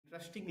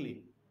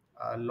Interestingly,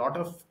 a lot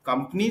of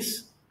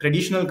companies,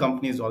 traditional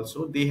companies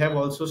also, they have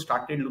also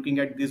started looking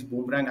at these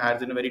boomerang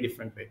hires in a very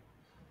different way.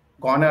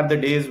 Gone are the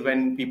days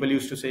when people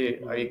used to say,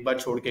 एक बार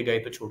छोड़ के गए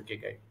तो छोड़ के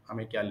गए,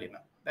 हमें क्या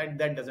लेना?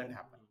 That doesn't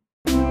happen.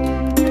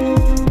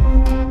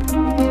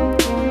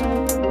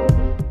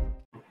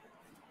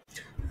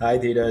 Hi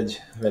Dheeraj,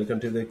 welcome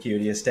to the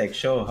Curious Tech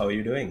Show. How are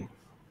you doing?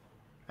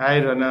 Hi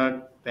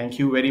Rana, thank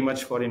you very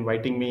much for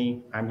inviting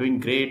me. I'm doing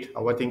great.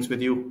 How are things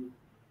with you?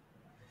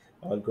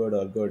 All good,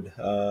 all good.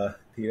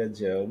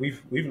 Dheeraj,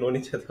 we've known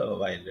each other a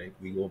while, right?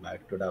 We go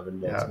back to Darwin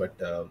Box, Yeah, but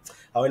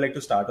how I like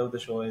to start off the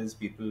show is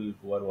people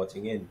who are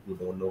watching in who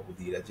don't know who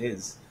Dheeraj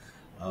is.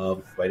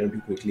 Why don't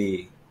you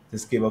quickly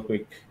just give a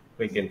quick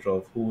intro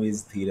of who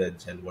is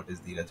Dheeraj and what is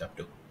Dheeraj up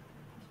to?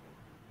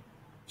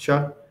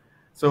 sure.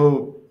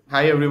 So,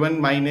 hi everyone.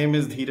 My name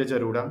is Dheeraj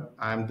Arora.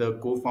 I'm the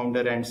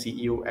co-founder and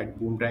CEO at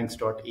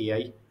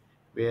Boomerangs.ai,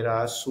 where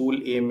our sole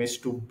aim is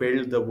to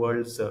build the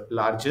world's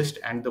largest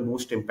and the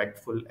most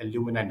impactful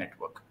alumni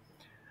network.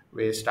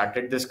 We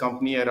started this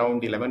company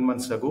around 11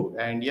 months ago,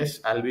 and yes,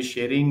 I'll be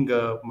sharing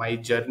my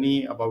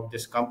journey about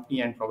this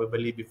company and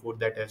probably before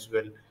that as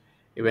well,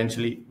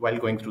 eventually while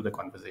going through the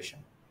conversation.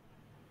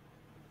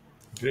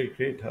 Great,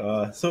 great.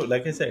 So,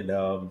 like I said,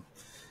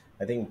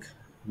 I think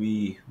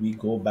we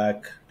go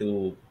back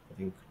to I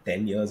think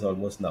 10 years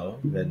almost now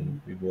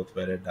when we both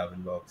were at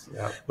Darwin Box,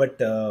 Yeah.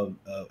 but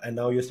and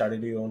now you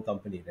started your own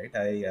company, right?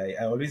 I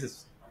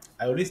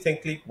always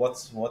think like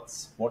what's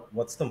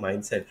the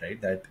mindset, right?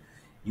 That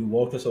you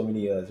worked for so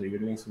many years, or you're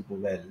doing super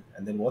well,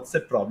 and then what's the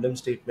problem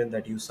statement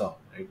that you saw,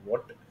 right?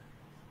 What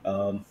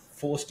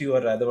forced you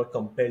or rather what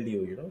compelled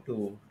you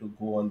to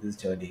go on this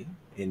journey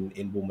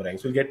in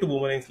boomerangs. We'll get to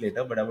boomerangs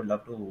later, but I would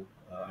love to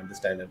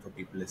understand, and for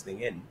people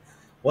listening in,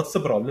 what's the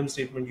problem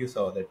statement you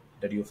saw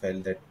that you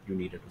felt that you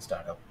needed to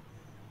start up?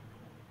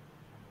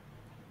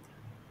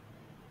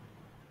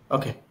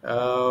 Okay.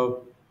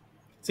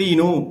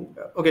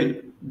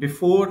 Okay,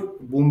 before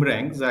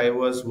Boomerangs, I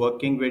was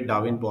working with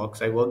Darwin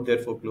Box. I worked there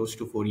for close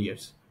to 4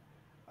 years.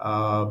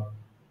 Uh,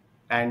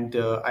 and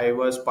I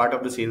was part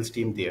of the sales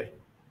team there.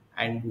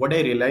 And what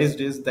I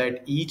realized is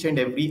that each and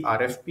every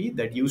RFP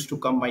that used to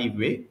come my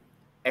way,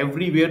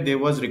 everywhere there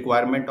was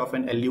requirement of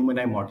an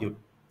alumni module.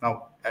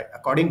 Now,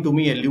 according to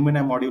me, alumni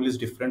module is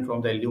different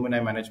from the alumni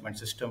management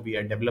system we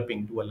are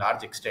developing to a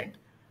large extent.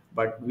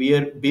 But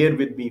bear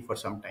with me for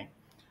some time.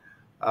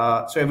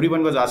 So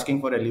everyone was asking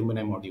for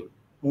alumni module.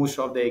 Most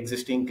of the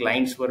existing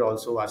clients were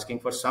also asking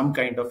for some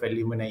kind of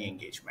alumni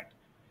engagement.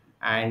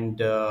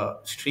 And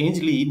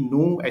strangely,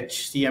 no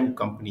HCM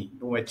company,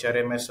 no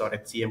HRMS or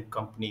HCM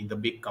company, the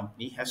big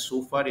company, has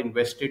so far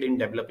invested in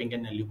developing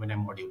an alumni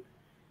module.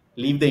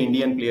 Leave the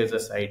Indian players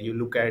aside. You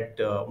look at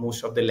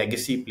most of the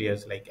legacy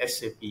players like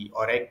SAP,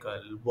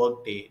 Oracle,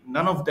 Workday.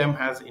 None of them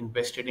has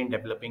invested in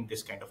developing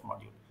this kind of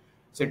module.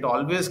 So it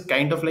always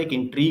kind of like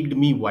intrigued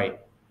me why.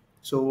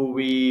 So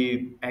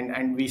we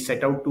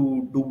set out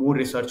to do more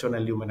research on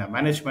alumni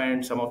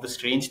management. Some of the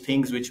strange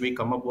things which we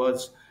come up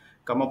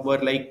were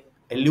like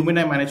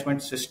alumni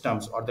management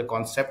systems or the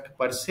concept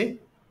per se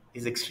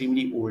is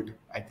extremely old.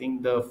 I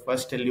think the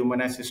first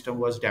alumni system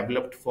was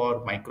developed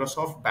for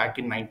Microsoft back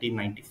in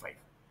 1995,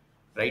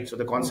 right? So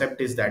the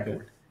concept is that Okay.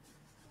 old.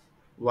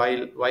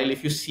 While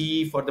if you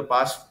see for the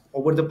past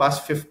over the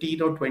past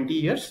 15 or 20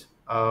 years,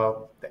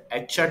 the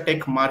HR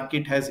tech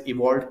market has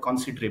evolved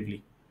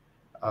considerably.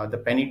 The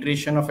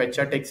penetration of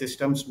HR tech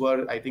systems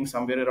were, I think,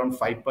 somewhere around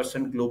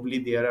 5%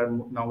 globally. They are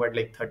now at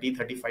like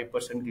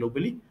 35%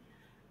 globally.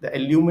 The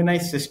alumni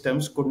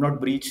systems could not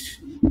breach,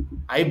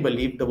 I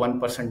believe, the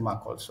 1%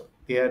 mark also.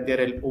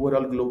 Their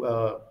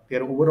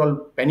overall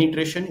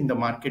penetration in the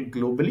market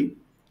globally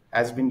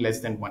has been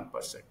less than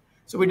 1%.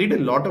 So we did a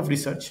lot of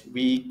research.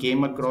 We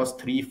came across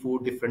three, four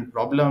different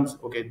problems.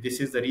 Okay, this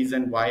is the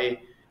reason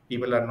why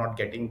people are not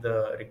getting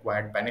the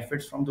required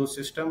benefits from those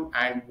systems.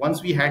 And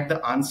once we had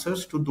the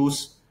answers to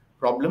those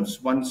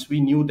problems, once we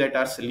knew that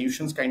our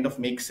solutions kind of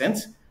make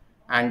sense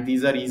and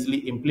these are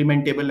easily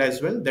implementable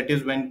as well, that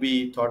is when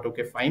we thought,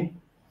 okay,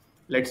 fine,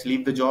 let's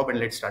leave the job and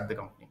let's start the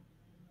company.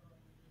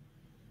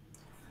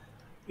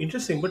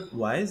 Interesting, but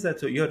why is that?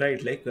 So you're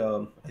right. Like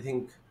I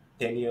think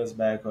 10 years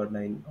back or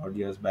 9 odd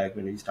years back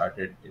when we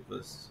started, it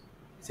was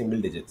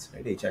single digits,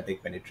 right? HR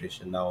tech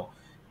penetration. Now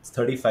it's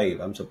 35.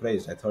 I'm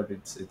surprised. I thought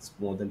it's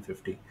more than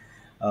 50.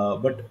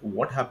 But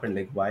what happened?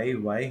 Like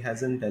why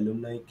hasn't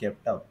alumni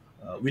kept up?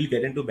 We'll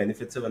get into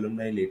benefits of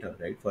alumni later,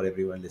 right? For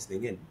everyone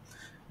listening in.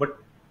 But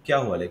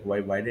kya hua? Like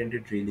why didn't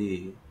it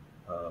really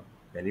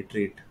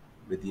penetrate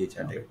with the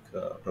HR Okay.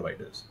 tech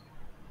providers?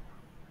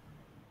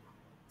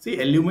 See,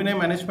 alumni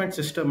management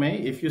system,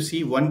 if you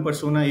see one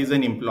persona is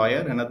an employer,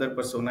 another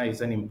persona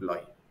is an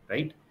employee,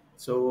 right?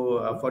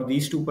 So for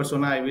these two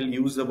persona, I will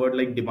use the word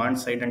like demand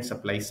side and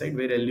supply side,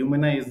 where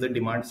alumni is the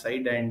demand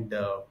side and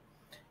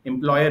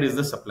employer is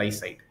the supply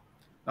side.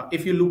 Now,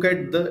 if you look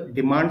at the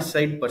demand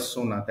side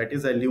persona, that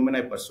is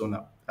alumni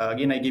persona.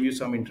 Again, I give you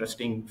some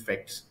interesting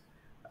facts.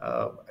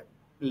 Uh,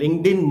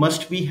 LinkedIn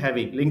must be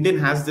having, LinkedIn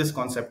has this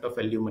concept of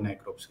alumni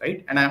groups,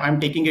 right? And I'm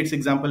taking its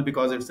example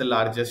because it's the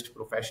largest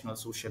professional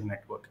social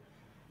network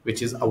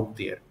which is out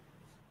there.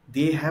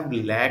 They have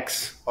they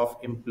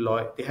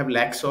have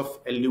lakhs of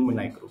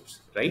alumni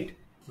groups, right?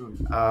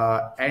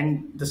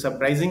 And the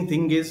surprising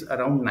thing is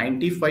around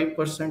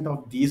 95%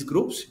 of these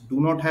groups do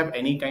not have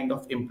any kind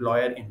of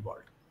employer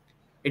involved.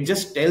 It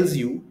just tells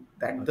you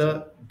that Acha.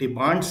 the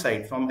demand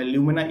side from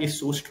alumni is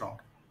so strong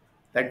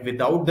that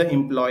without the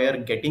employer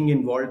getting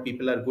involved,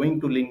 people are going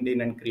to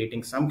LinkedIn and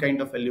creating some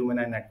kind of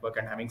alumni network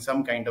and having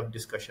some kind of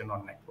discussion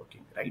on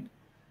networking, right?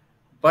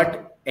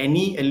 But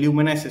any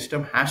alumni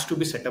system has to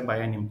be set up by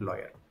an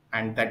employer,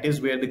 and that is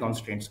where the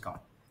constraints come.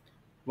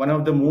 One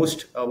of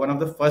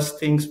the first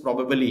things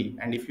probably,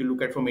 and if you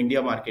look at from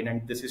India market,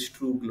 and this is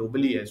true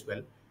globally as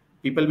well,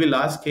 people will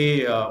ask,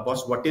 hey,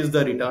 boss, what is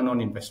the return on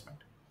investment?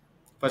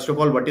 First of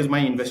all, what is my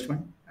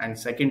investment? And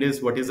second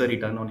is, what is the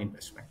return on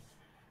investment?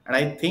 And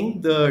I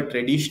think the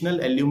traditional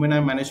alumni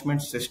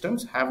management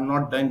systems have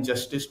not done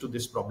justice to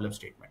this problem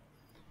statement.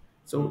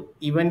 So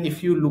even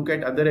if you look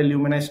at other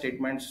alumni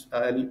statements,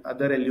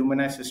 other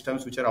alumni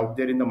systems which are out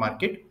there in the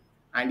market,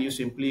 and you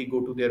simply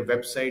go to their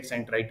websites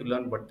and try to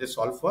learn what they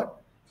solve for,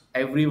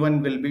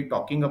 everyone will be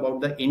talking about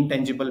the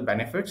intangible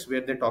benefits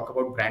where they talk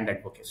about brand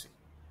advocacy,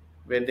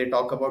 where they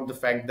talk about the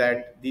fact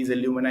that these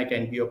alumni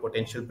can be your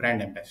potential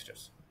brand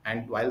ambassadors.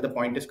 And while the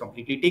point is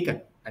completely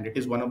taken, and it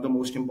is one of the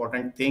most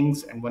important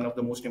things and one of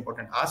the most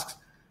important asks,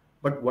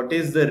 but what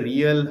is the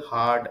real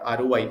hard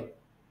ROI?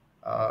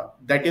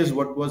 That is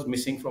what was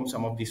missing from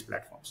some of these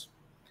platforms.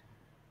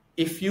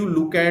 If you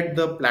look at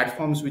the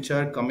platforms which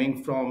are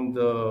coming from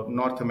the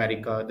North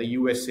America, the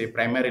USA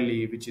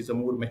primarily, which is a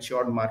more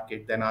mature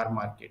market than our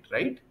market,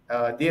 right?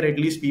 There at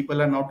least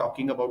people are now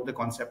talking about the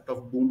concept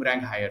of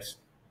boomerang hires,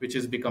 which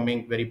is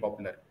becoming very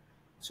popular.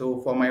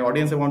 So for my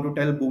audience, I want to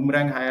tell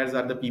boomerang hires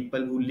are the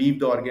people who leave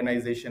the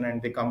organization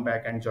and they come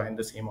back and join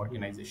the same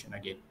organization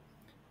again,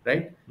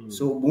 right?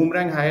 So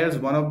boomerang hires,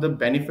 one of the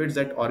benefits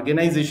that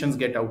organizations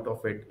get out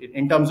of it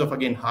in terms of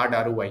again hard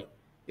ROI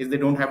is they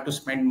don't have to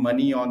spend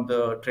money on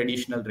the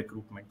traditional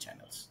recruitment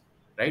channels,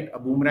 right? A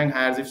boomerang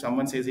hires, if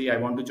someone says, hey, I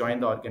want to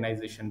join the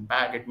organization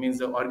back, it means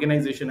the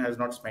organization has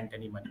not spent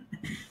any money,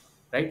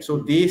 right? So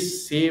they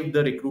save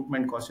the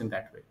recruitment cost in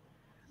that way.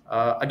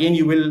 Again,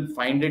 you will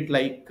find it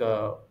like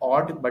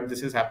odd, but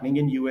this is happening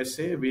in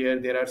USA where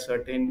there are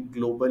certain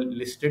global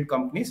listed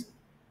companies,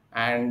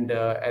 and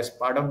as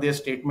part of their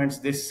statements,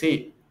 they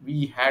say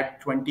we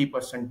had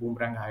 20%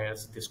 boomerang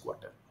hires this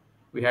quarter.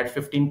 We had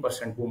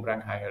 15%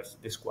 boomerang hires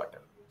this quarter.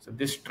 So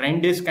this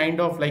trend is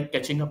kind of like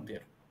catching up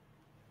there.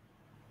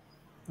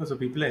 Oh, so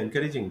people are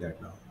encouraging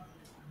that now.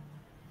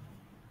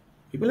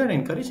 People are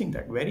encouraging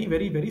that very,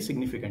 very, very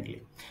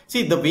significantly.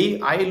 See, the way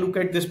I look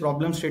at this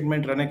problem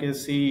statement, Ranak,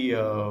 is see,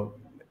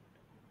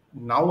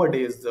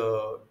 nowadays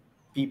the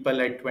people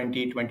at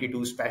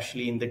 2022,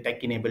 especially in the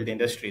tech enabled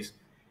industries,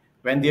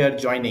 when they are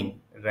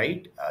joining,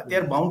 right, they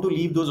are bound to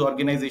leave those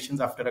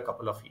organizations after a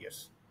couple of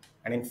years.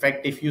 And in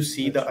fact, if you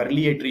see That's the true.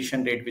 early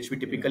attrition rate, which we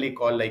typically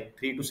call like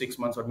 3 to 6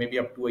 months or maybe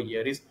up to a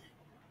year, is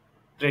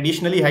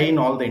traditionally high in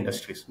all the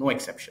industries, no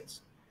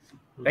exceptions,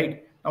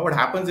 right? Now what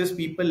happens is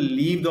people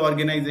leave the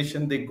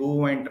organization, they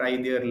go and try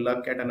their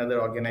luck at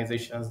another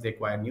organizations, they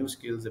acquire new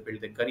skills, they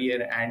build their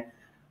career, and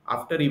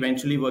after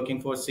eventually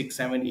working for 6,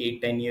 7,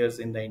 8, 10 years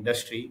in the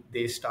industry,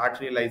 they start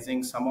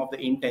realizing some of the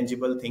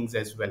intangible things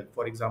as well.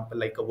 For example,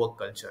 like a work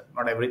culture,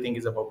 not everything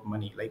is about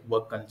money, like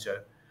work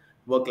culture,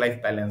 work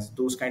life balance,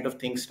 those kind of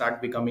things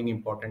start becoming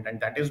important. And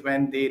that is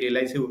when they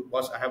realize, hey,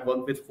 was I have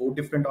worked with 4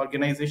 different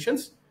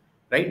organizations,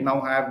 right?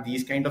 Now I have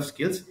these kind of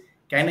skills.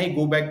 Can I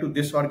go back to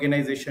this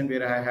organization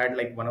where I had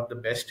like one of the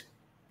best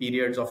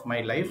periods of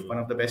my life, one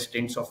of the best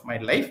stints of my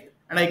life,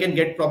 and I can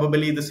get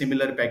probably the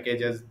similar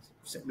package as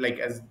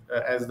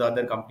as the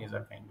other companies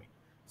are paying me.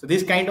 So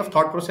this kind of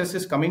thought process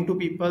is coming to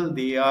people.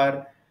 They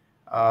are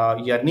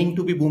yearning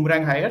to be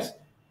boomerang hires,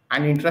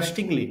 and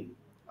interestingly,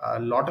 a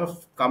lot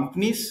of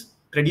companies,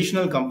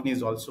 traditional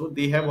companies also,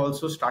 they have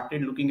also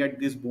started looking at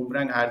these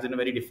boomerang hires in a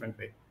very different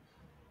way.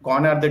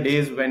 Gone are the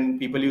days when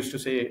people used to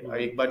say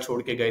एक बार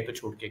छोड़ के गए तो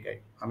छोड़ के गए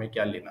हमें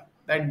क्या लेना.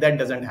 That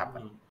doesn't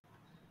happen,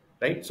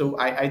 right? So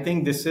I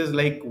think this is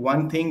like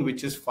one thing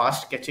which is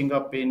fast catching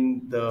up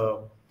in the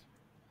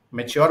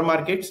mature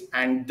markets,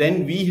 and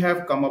then we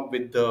have come up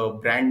with the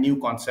brand new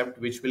concept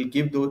which will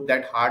give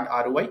that hard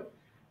ROI.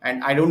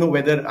 And I don't know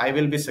whether I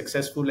will be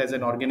successful as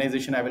an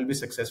organization, I will be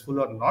successful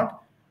or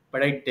not,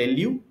 but I tell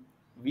you,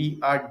 we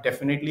are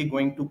definitely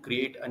going to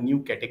create a new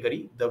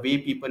category. The way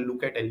people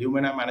look at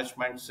alumni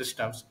management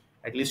systems,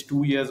 at least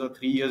 2 years or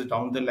 3 years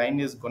down the line,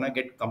 is going to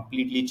get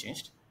completely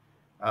changed,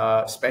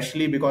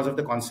 especially because of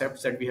the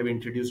concepts that we have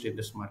introduced in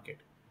this market.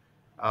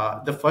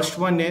 The first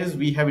one is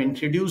we have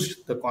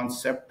introduced the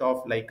concept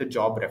of like a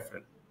job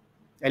referral,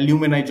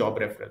 alumni job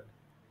referral.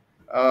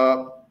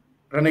 Uh,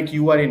 Ranak,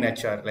 you are in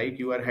HR, right?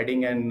 You are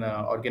heading an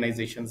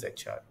organization's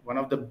HR. One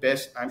of the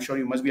best, I'm sure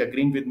you must be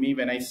agreeing with me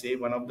when I say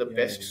one of the Yeah, yeah,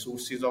 best yeah.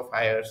 sources of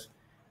hires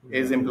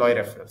is employee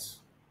referrals.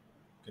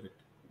 Correct.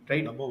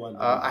 right? Number one,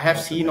 I mean, I have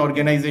cost seen effective,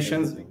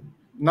 organizations, everything.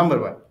 number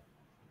one,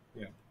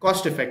 Yeah,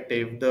 cost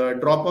effective. The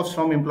drop offs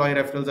from employee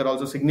referrals are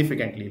also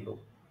significantly low,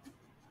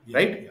 yeah,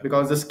 right? yeah,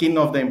 Because the skin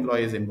of the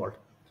employee is involved.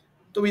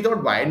 So we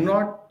thought, why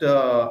not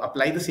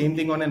apply the same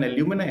thing on an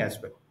alumni as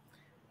well?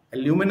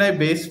 Alumni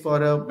base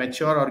for a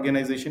mature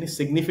organization is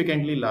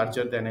significantly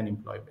larger than an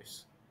employee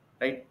base,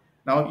 right?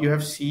 Now you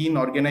have seen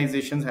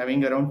organizations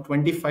having around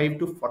 25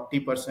 to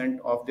 40%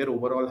 of their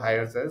overall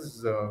hires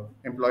as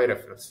employee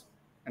referrals,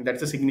 and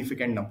that's a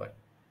significant number.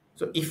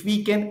 So if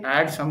we can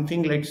add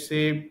something like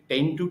say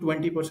 10 to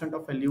 20%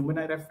 of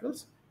alumni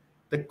referrals,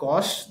 the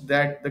cost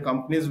that the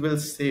companies will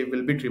save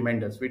will be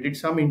tremendous. We did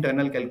some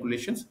internal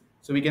calculations,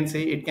 so we can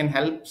say it can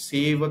help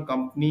save a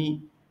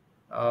company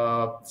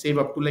save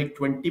up to like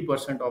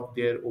 20% of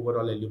their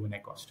overall alumni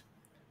cost.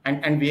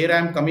 And where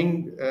I'm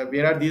coming,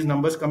 where are these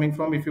numbers coming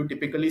from? If you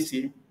typically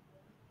see,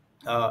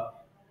 uh,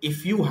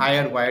 if you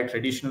hire via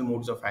traditional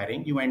modes of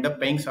hiring, you end up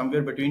paying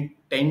somewhere between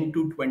 10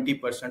 to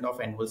 20%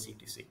 of annual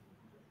CTC,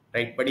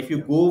 right? But if you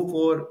yeah. go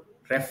for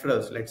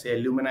referrals, let's say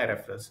alumni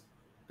referrals,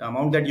 the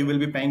amount that you will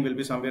be paying will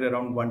be somewhere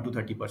around 1 to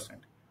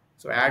 30%.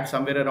 So add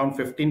somewhere around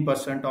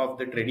 15% of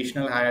the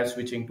traditional hire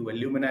switching to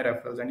alumni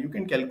referrals, and you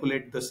can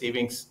calculate the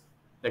savings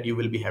that you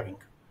will be having.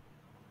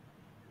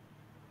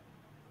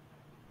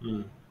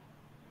 Mm.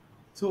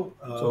 So,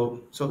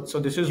 So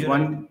this is you're right.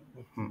 one.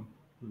 Hmm.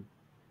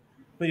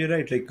 No, you're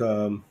right. Like,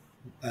 uh,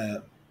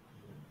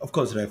 of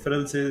course,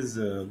 referrals is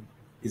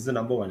the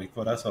number one. Like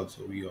for us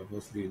also, we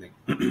obviously like.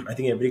 I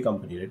think every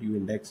company, right? You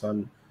index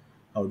on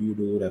how do you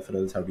do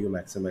referrals, how do you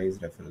maximize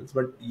referrals.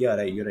 But yeah,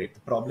 right. You're right.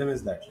 The problem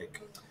is that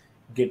like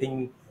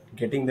getting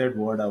getting that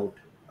word out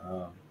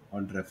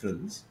on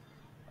referrals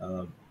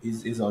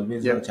is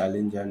always a Yeah.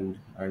 challenge, and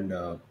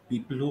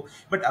people who.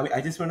 But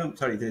I just want to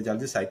sorry, Dheeraj, I'll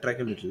just sidetrack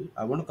a little.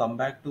 I want to come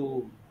back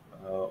to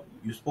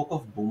you spoke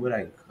of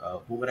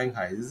boomerang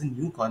hires. This is a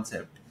new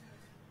concept,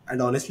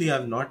 and honestly,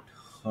 I've not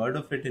heard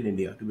of it in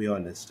India, to be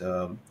honest.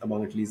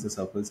 Among at least the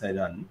circles I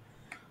run,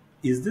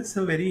 is this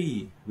a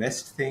very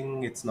West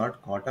thing? It's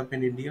not caught up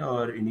in India,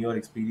 or in your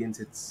experience,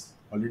 it's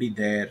already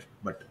there,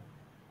 but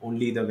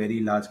only the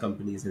very large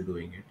companies are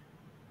doing it.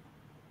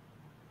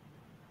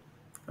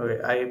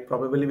 Okay. I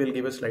probably will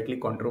give a slightly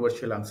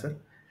controversial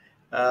answer.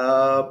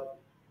 Uh,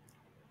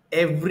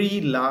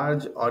 every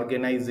large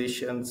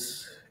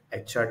organization's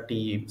HR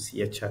team,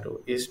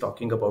 CHRO, is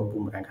talking about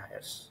boomerang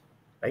hires,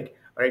 right?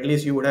 Or at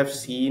least you would have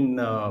seen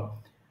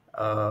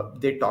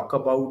they talk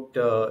about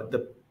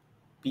the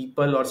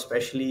people, or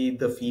especially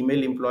the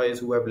female employees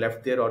who have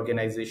left their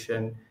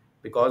organization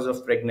because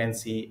of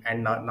pregnancy,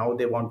 and now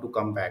they want to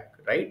come back,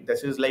 right?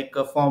 This is like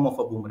a form of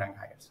a boomerang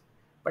hires.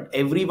 But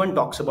everyone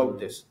talks about Hmm.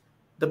 this.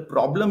 The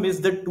problem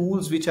is the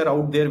tools which are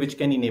out there which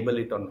can enable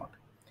it or not.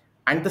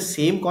 And the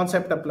same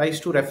concept applies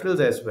to referrals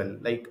as well.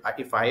 Like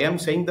if I am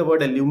saying the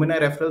word alumni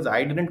referrals,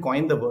 I didn't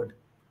coin the word,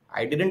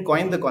 I didn't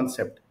coin the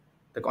concept.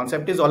 The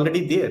concept is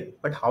already there,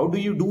 but how do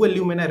you do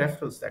alumni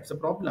referrals? That's a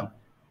problem,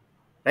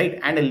 right?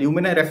 And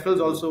alumni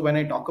referrals Hmm. also, when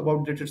I talk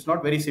about it, it's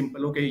not very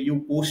simple. Okay,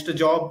 you post a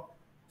job,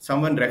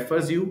 someone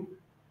refers you,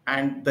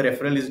 and the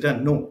referral is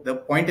done. No, the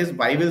point is,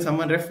 why will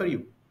someone refer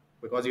you?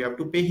 Because you have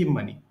to pay him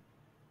money.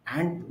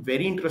 And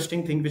very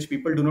interesting thing which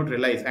people do not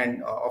realize,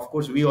 and of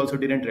course we also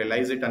didn't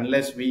realize it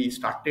unless we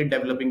started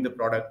developing the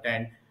product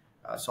and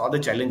saw the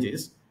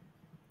challenges.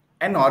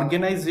 An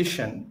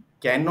organization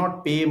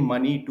cannot pay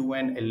money to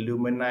an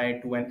alumni,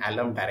 to an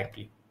alum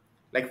directly.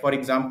 Like for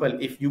example,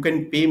 if you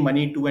can pay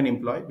money to an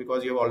employee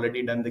because you have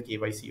already done the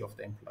KYC of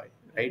the employee,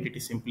 right? It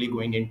is simply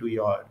going into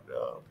your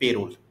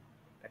payroll.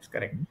 That's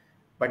correct.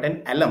 But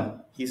an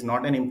alum, he's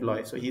not an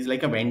employee, so he's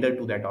like a vendor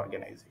to that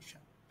organization,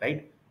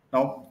 right?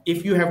 Now,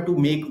 if you have to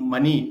make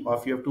money, or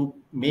if you have to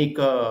make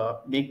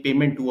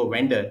payment to a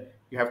vendor,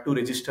 you have to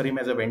register him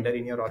as a vendor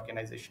in your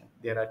organization.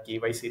 There are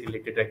KYC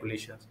related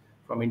regulations.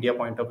 From India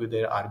point of view,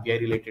 there are RBI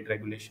related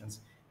regulations.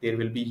 There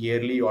will be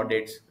yearly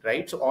audits,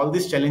 right? So all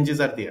these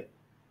challenges are there.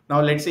 Now,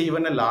 let's say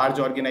even a large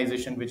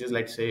organization, which is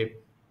let's say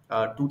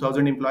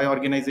 2,000 employee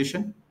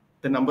organization,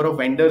 the number of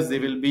vendors they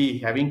will be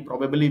having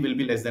probably will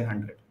be less than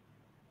 100.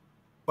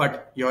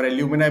 But your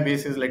alumni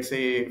base is, let's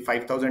say,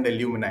 5,000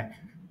 alumni,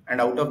 and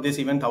out of this,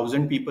 even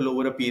 1,000 people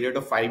over a period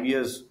of 5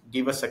 years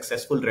give a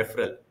successful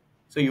referral.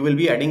 So you will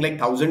be adding like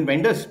 1,000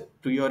 vendors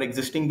to your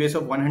existing base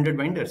of 100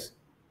 vendors,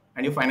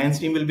 and your finance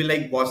team will be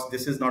like, boss,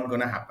 this is not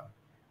going to happen.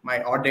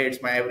 My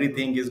audits, my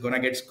everything is going to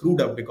get screwed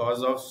up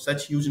because of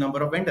such huge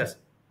number of vendors,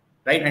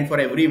 right? And for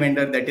every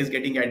vendor that is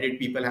getting added,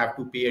 people have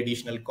to pay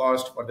additional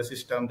cost for the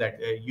system that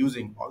they're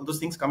using. All those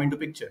things come into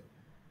picture.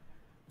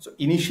 So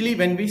initially,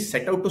 when we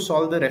set out to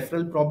solve the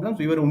referral problems,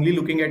 we were only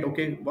looking at,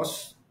 okay,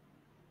 boss,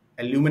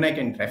 alumni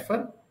can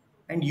refer,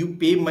 and you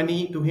pay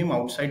money to him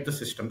outside the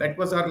system. That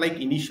was our like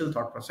initial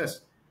thought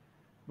process.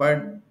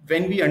 But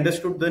when we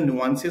understood the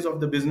nuances of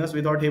the business,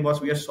 we thought, hey,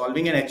 boss, we are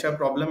solving an HR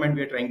problem and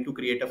we are trying to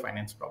create a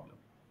finance problem,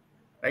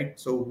 right?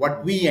 So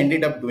what we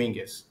ended up doing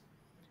is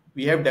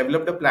we have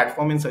developed a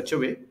platform in such a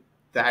way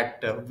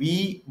that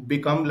we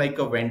become like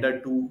a vendor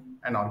to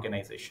an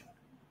organization.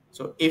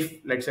 So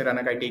if, let's say,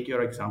 Ranak, I take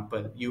your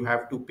example, you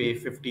have to pay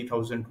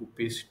 50,000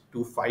 rupees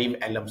to five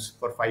alums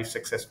for five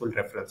successful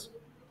referrals.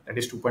 That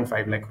is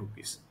 2.5 lakh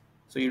rupees.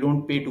 So you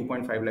don't pay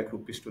 2.5 lakh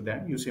rupees to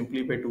them. You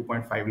simply pay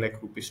 2.5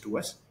 lakh rupees to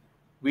us.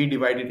 We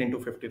divide it into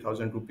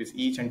 50,000 rupees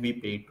each and we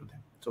pay it to them.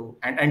 So,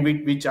 and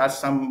we charge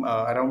some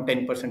around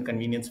 10%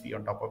 convenience fee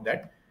on top of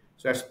that.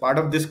 So as part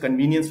of this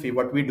convenience fee,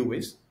 what we do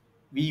is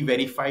we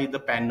verify the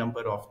PAN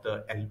number of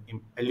the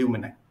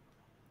alumni,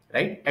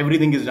 right?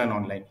 Everything is done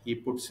online. He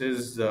puts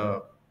his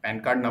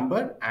PAN card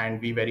number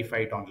and we verify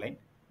it online.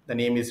 The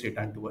name is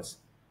returned to us.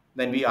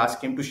 Then we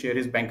ask him to share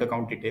his bank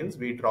account details.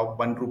 We drop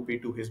 1 rupee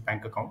to his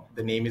bank account.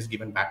 The name is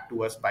given back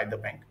to us by the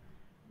bank.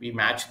 We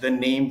match the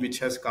name which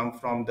has come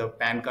from the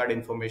PAN card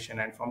information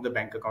and from the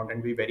bank account,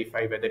 and we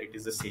verify whether it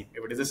is the same.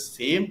 If it is the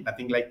same,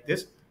 nothing like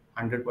this,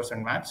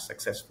 100% match,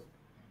 successful.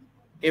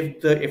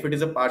 If it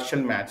is a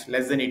partial match,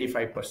 less than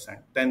 85%,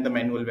 then the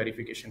manual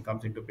verification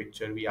comes into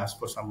picture. We ask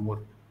for some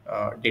more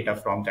data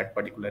from that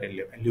particular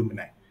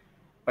alumni.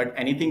 But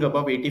anything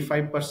above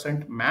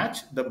 85%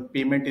 match, the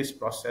payment is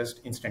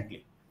processed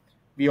instantly.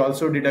 We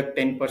also deduct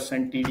 10%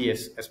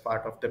 TDS as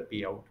part of the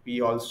payout. We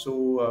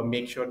also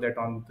make sure that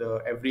on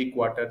the every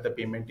quarter the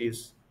payment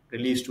is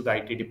released to the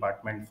IT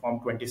department. Form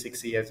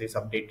 26CS is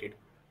updated.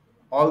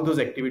 All those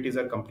activities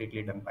are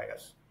completely done by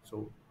us.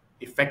 So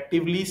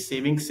effectively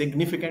saving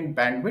significant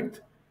bandwidth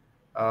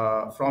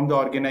from the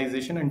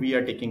organization, and we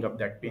are taking up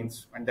that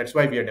pains, and that's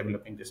why we are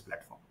developing this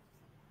platform.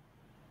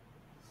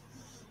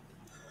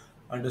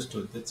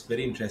 Understood. That's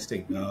very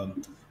interesting.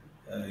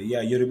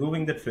 Yeah, you're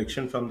removing that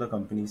friction from the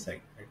company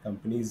side. Right?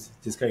 Companies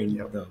just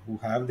Yep. who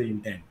have the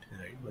intent,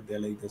 right? But they're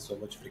like, there's so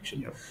much friction.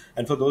 Yep.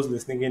 And for those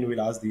listening in,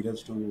 we'll ask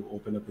Dheeraj to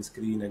open up his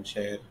screen and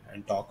share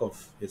and talk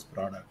of his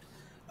product.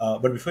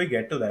 But before we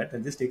get to that,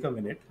 I'll just take a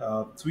minute.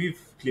 So we've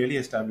clearly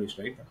established,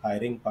 right? The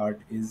hiring part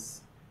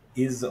is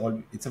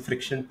all, it's a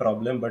friction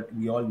problem, but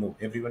we all know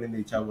everyone in the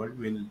HR world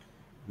will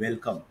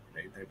welcome,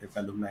 right? That if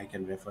alumni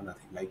can refer,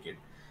 nothing like it.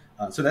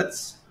 So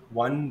that's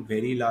one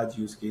very large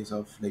use case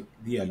of like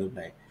the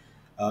alumni.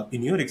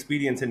 In your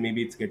experience, and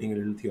maybe it's getting a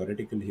little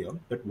theoretical here,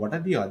 but what are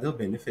the other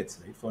benefits,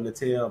 right? For let's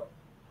say,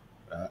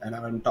 and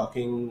I'm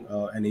talking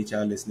an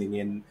HR listening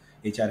in,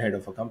 HR head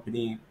of a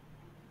company,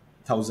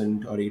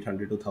 1,000 or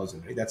 800 to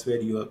 1,000, right? That's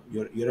where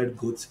you're at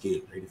good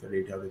scale, right? If you're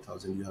 800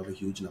 1,000, you have a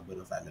huge number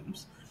of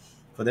alums.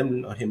 For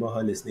them or him or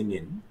her listening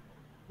in,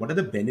 what are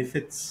the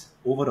benefits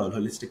overall,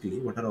 holistically?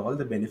 What are all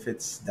the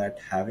benefits that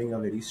having a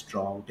very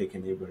strong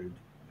tech-enabled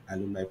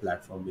alumni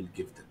platform will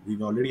give them?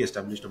 We've already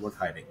established about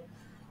hiring.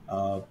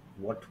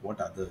 What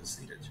others,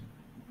 Dheeraj?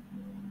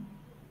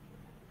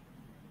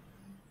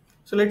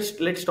 So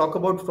let's talk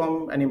about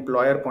from an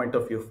employer point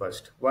of view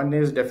first. One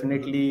is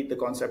definitely the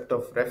concept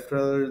of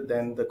referral,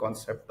 then the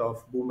concept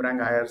of boomerang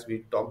hires.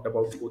 We talked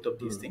about both of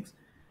these things.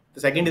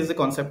 The second is the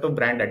concept of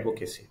brand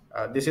advocacy.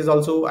 This is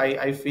also,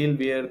 I feel,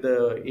 where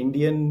the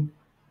Indian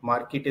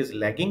market is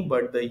lagging,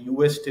 but the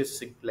US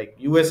is like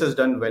US has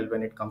done well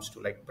when it comes to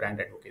like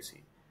brand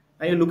advocacy.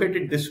 Now you look at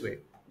it this way.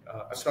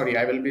 Sorry,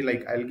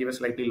 I'll give a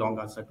slightly long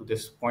answer to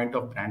this point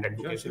of brand Sure,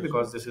 advocacy sure, sure.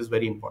 because this is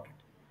very important,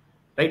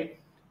 right?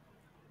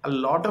 A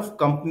lot of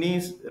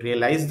companies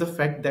realize the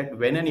fact that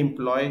when an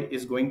employee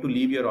is going to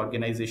leaves your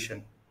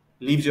organization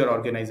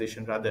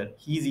rather,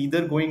 he's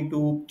either going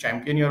to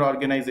champion your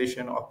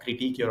organization or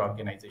critique your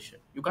organization.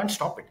 You can't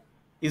stop it.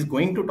 He's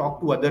going to talk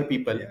to other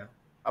people Yeah.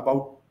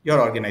 about your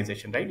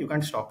organization, right? You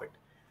can't stop it.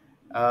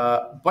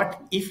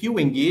 But if you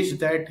engage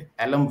that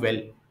alum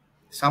well,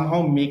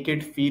 somehow make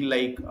it feel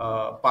like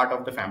part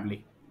of the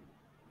family,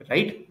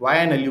 right? Why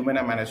an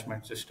alumni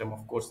management system?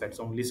 Of course, that's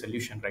the only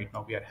solution right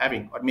now we are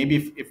having, or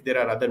maybe if there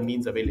are other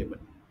means available,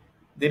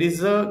 there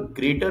is a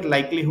greater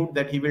likelihood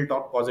that he will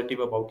talk positive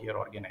about your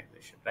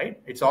organization,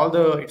 right? It's all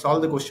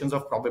the questions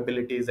of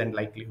probabilities and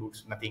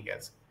likelihoods, nothing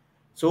else.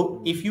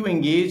 So if you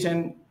engage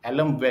an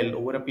alum well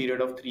over a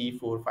period of 3,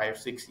 4, 5,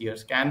 6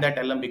 years, can that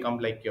alum become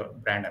like your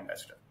brand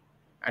ambassador?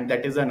 And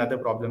that is another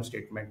problem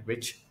statement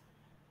which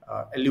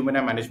alumni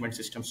management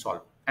systems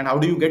solve. And how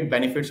do you get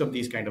benefits of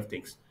these kind of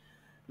things?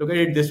 Look at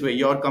it this way: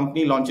 your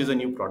company launches a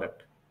new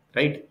product,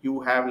 right? You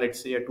have,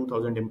 let's say, a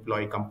 2,000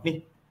 employee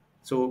company.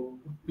 So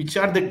which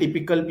are the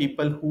typical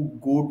people who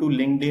go to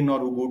LinkedIn or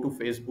who go to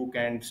Facebook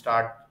and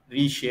start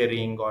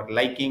resharing or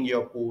liking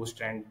your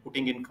post and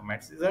putting in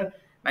comments? These are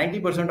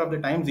 90% of the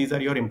times these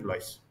are your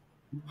employees.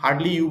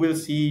 Hardly you will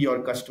see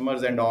your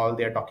customers and all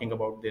they are talking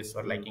about this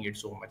or liking it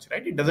so much,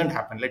 right? It doesn't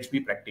happen. Let's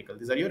be practical.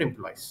 These are your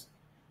employees,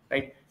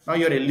 right? Now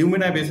your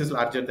alumni base is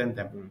larger than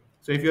them.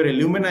 So if your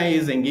alumni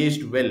is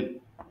engaged well,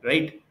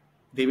 right,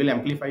 they will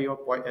amplify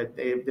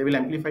they will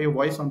amplify your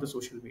voice on the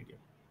social media,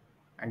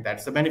 and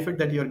that's the benefit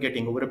that you're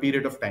getting over a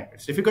period of time.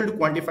 It's difficult to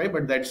quantify,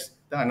 but that's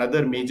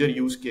another major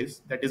use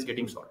case that is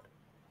getting solved,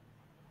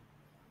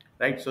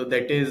 right? So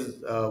that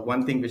is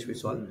one thing which we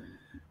solve.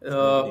 It's good to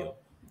Uh, hear.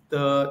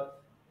 the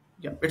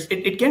yeah,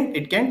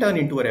 it can turn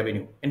into a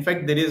revenue. In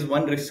fact, there is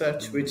one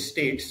research which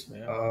states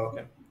Yeah.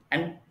 Okay.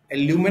 an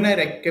alumni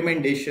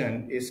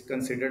recommendation is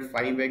considered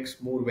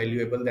 5x more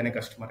valuable than a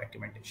customer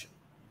recommendation.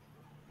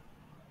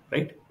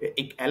 Right.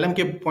 एक LM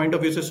के point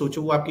of view से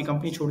सोचो, वो आपकी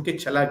company छोड़ के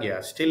चला गया,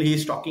 still he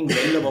is talking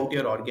well about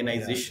your Yeah,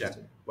 organisation.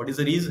 understood. What is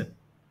the reason?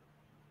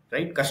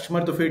 Right.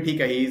 Customer तो फिर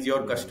ठीक है, he is your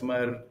Hmm.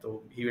 Customer,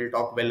 तो he will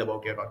talk well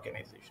about your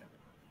organisation.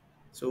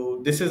 So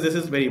this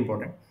is very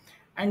important.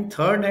 And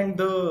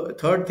the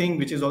third thing,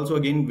 which is also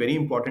again very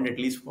important, at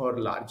least for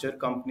larger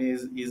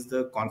companies, is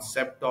the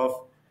concept of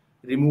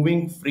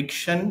removing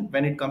friction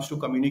when it comes to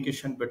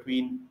communication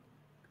between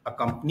a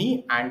company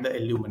and the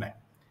alumni.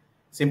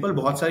 Simple,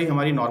 बहुत सारी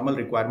हमारी normal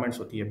requirements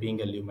होती है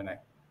being alumni.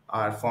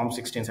 Are form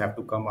 16s have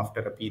to come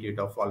after a period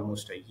of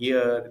almost a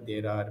year.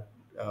 There are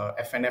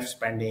FNF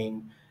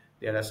spending.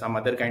 There are some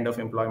other kind of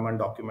employment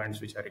documents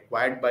which are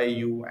required by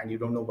you, and you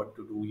don't know what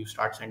to do. You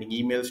start sending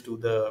emails to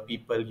the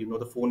people, you know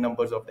the phone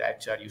numbers of the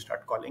HR, you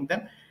start calling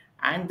them,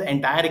 and the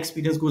entire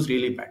experience goes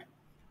really bad.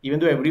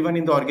 Even though everyone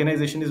in the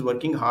organization is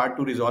working hard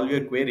to resolve your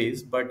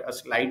queries, but a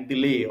slight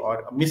delay or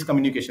a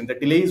miscommunication, the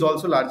delay is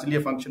also largely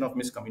a function of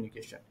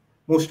miscommunication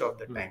most of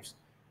the Hmm. times,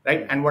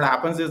 right? Hmm. And what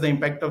happens is the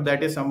impact of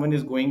that is someone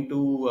is going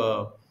to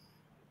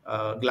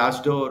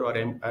Glassdoor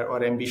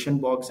or Ambition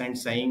Box and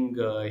saying,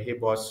 "Hey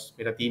boss,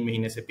 मेरा 3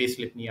 महीने से pay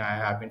slip नहीं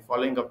आया. I've been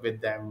following up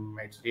with them.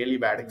 It's really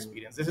bad Hmm.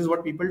 experience." This is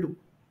what people do,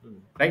 Hmm.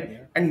 right?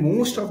 Yeah. And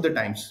most Yeah. of the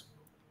times,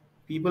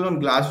 people on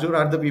Glassdoor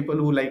are the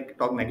people who like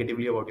talk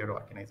negatively about your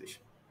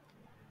organization,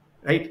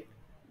 right?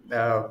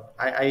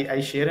 I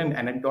share an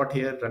anecdote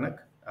here, Ranak.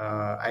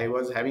 I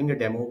was having a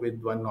demo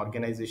with one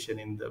organization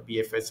in the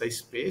BFSI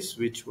space,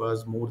 which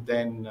was more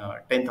than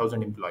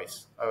 10,000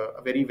 employees,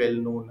 a very well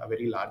known, a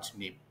very large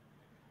name,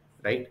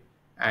 right?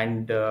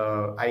 And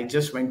I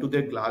just went to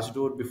their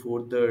Glassdoor before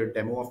the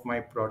demo of my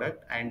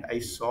product, and I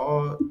saw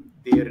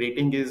their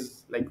rating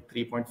is like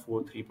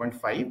 3.4,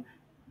 3.5,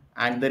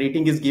 and the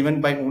rating is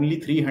given by only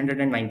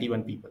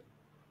 391 people.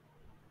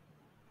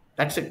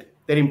 That's it.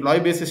 Their employee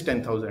base is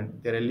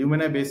 10,000. Their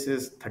alumni base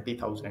is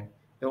 30,000.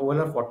 There are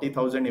over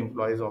 40,000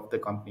 employees of the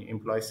company,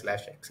 employees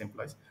slash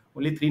ex-employees.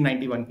 Only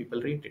 391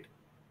 people rated.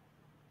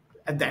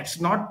 And that's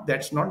not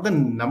the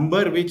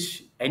number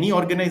which any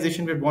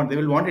organization would want. They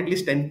will want at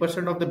least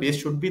 10% of the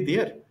base should be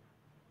there,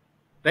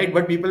 right?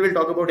 But people will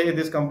talk about, hey,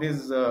 this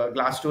company's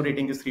Glassdoor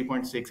rating is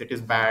 3.6. It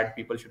is bad.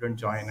 People shouldn't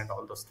join and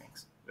all those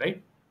things,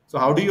 right? So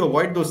how do you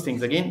avoid those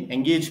things? Again,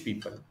 engage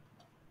people,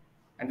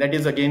 and that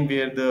is again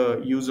where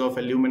the use of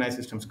alumni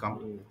systems come.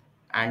 Hmm.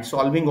 And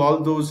solving all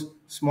those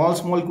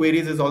small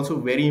queries is also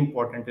very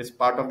important, as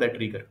part of that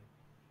rigor.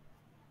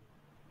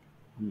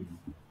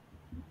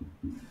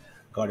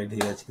 Got it,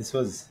 Dheeraj. This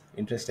was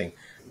interesting.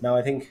 Now,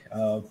 I think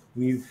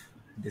we've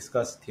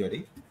discussed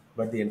theory,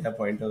 but the entire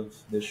point of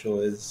this show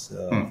is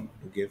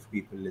to give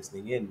people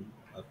listening in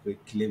a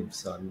quick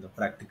glimpse on the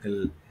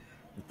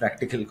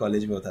practical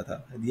college mein hota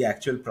tha, the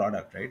actual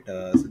product, right?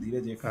 So,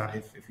 Dheeraj, uh,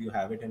 if you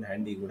have it in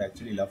handy, would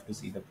actually love to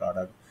see the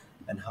product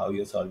and how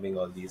you're solving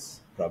all these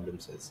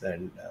problems.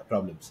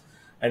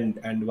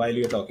 And while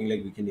you're talking,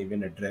 like we can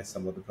even address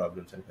some of the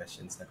problems and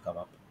questions that come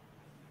up.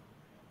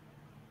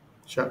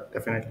 sure,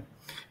 definitely.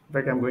 In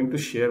fact, I'm going to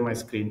share my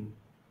screen.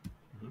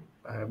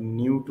 I'm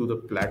new to the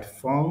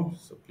platform,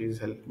 so please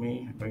help me.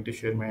 I'm going to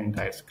share my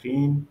entire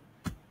screen.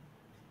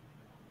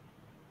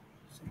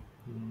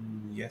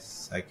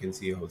 Yes, I can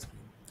see a whole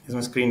screen. Is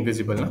my screen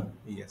visible now?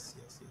 Yes,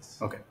 yes, yes.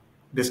 Okay,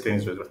 this screen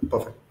is visible.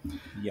 Perfect.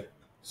 Yep.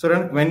 So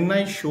Ran, when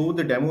I show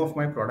the demo of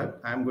my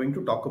product, I'm going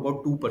to talk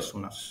about two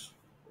personas.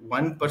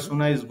 One Hmm.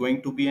 persona is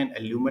going to be an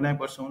alumni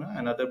persona,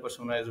 another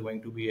persona is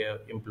going to be an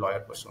employer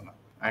persona.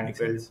 And Makes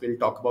we'll, sense. we'll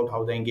talk about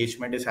how the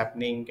engagement is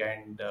happening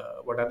and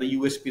what are the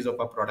USPs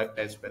of our product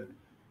as well.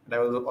 And I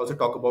will also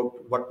talk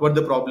about what were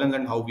the problems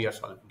and how we are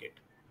solving it.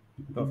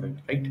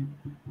 Perfect. Right.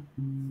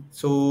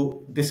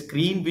 So the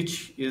screen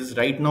which is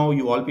right now,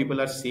 you all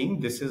people are seeing,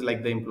 this is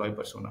like the employee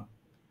persona.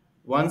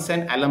 Once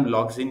an alum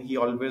logs in, he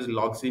always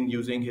logs in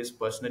using his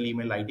personal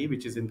email ID,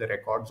 which is in the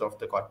records of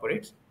the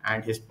corporates,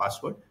 and his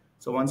password.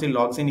 So once he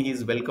logs in, he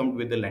is welcomed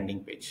with the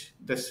landing page.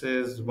 This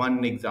is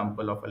one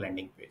example of a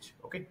landing page.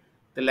 Okay.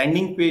 The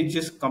landing page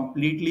is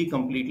completely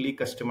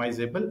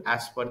customizable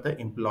as per the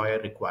employer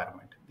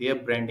requirement. Their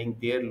branding,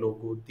 their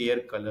logo, their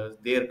colors,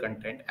 their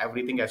content,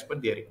 everything as per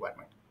their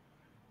requirement.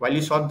 While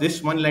you saw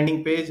this one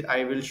landing page,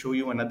 I will show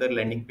you another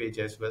landing page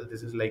as well.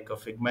 This is like a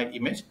Figma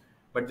image,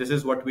 but this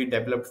is what we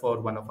developed for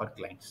one of our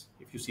clients.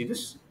 If you see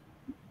this,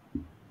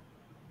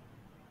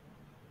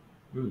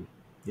 Hmm.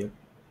 Yep.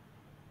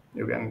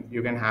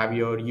 you can have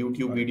your YouTube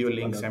Got it. video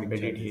links Color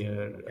embedded picture.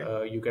 here.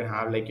 Okay. You can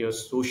have like your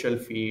social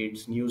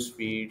feeds, news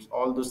feeds,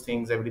 all those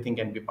things. Everything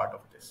can be part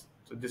of this.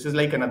 So this is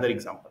like another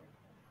example,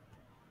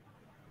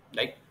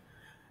 right?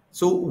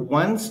 So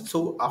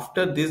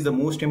after this, the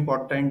most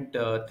important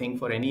thing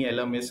for any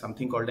LM is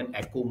something called an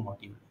echo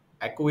module.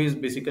 Echo is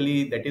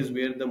basically, that is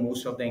where the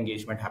most of the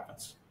engagement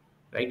happens,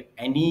 right?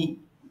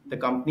 The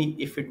company,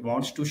 if it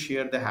wants to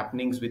share the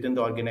happenings within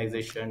the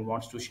organization,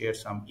 wants to share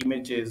some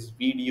images,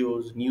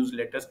 videos,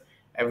 newsletters,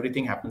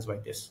 everything happens by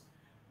this.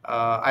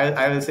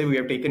 I will say we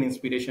have taken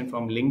inspiration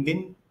from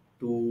LinkedIn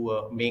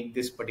to make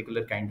this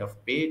particular kind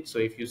of page. So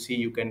if you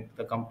see,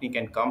 the company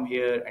can come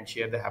here and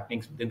share the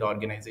happenings within the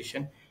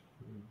organization.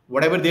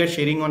 Whatever they are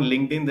sharing on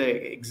LinkedIn,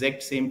 the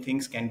exact same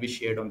things can be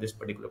shared on this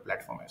particular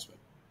platform as well.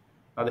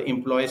 Now the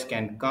employees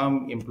can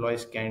come,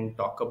 employees can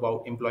talk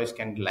about, employees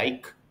can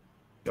like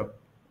your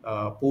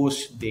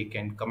post, they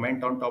can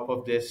comment on top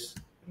of this,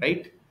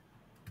 right?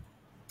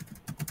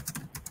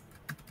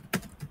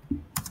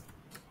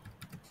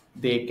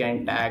 They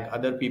can tag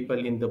other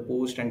people in the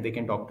post and they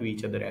can talk to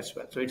each other as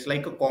well. So it's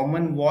like a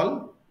common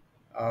wall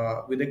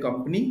with a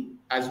company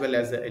as well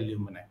as the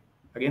alumni.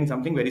 Again,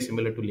 something very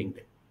similar to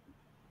LinkedIn,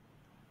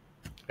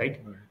 right?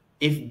 Right.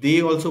 If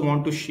they also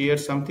want to share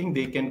something,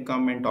 they can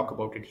come and talk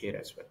about it here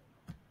as well.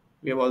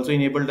 We have also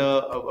enabled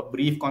a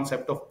brief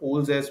concept of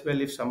polls as well.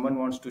 If someone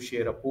wants to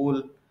share a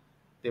poll,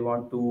 they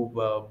want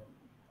to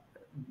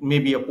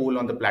maybe a poll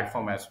on the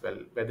platform as well,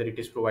 whether it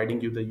is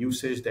providing you the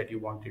usage that you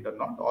want it or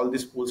not. All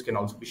these polls can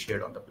also be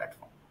shared on the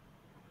platform.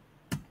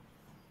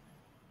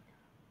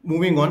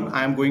 Moving on,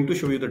 I am going to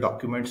show you the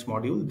documents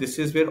module. This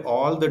is where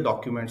all the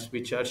documents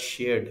which are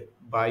shared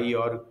by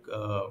your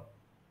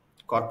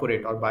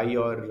corporate or by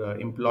your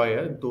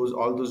employer, those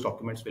all those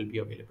documents will be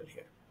available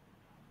here,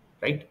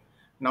 right?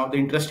 Now, the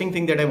interesting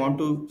thing that I want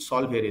to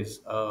solve here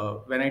is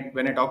when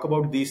I talk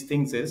about these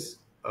things is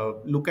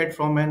look at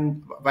from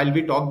and while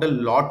we talked a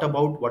lot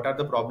about what are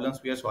the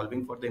problems we are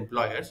solving for the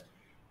employers,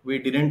 we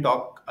didn't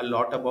talk a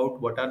lot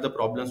about what are the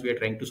problems we are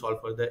trying to solve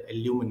for the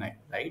alumni,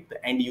 right?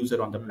 The end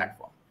user on the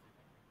platform.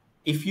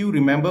 If you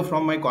remember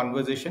from my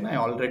conversation, I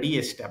already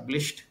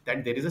established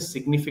that there is a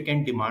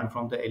significant demand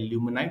from the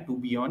alumni to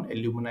be on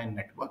alumni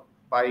network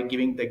by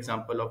giving the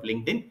example of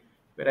LinkedIn,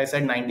 where I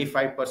said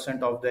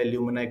 95% of the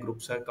alumni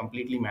groups are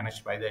completely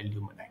managed by the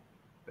alumni,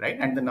 right?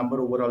 And the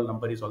overall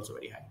number is also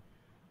very high.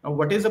 Now,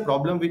 what is the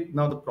problem with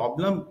now?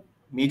 The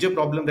major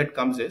problem that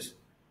comes is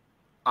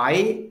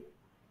I,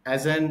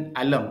 as an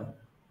alum,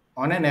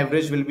 on an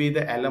average, will be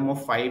the alum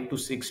of 5 to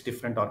 6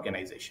 different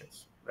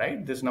organizations,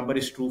 right? This number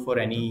is true for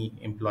any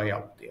employee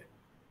out there.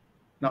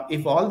 Now,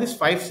 if all these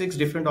 5, 6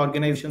 different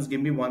organizations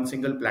give me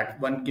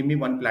give me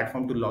one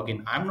platform to log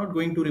in, I'm not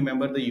going to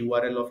remember the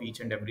URL of each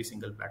and every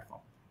single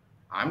platform.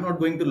 I'm not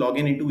going to log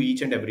in into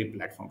each and every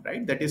platform,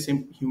 right? That is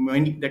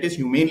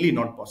humanly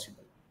not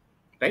possible,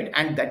 right?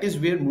 And that is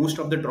where most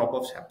of the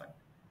drop-offs happen.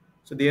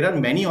 So there are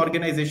many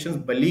organizations,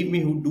 believe me,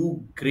 who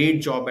do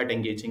great job at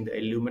engaging the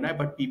alumni,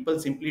 but people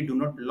simply do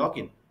not log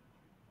in.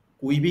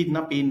 कोई भी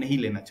इतना pen नहीं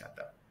लेना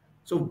चाहता.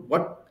 So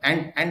what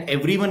and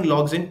everyone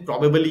logs in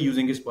probably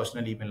using his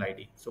personal email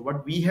ID. So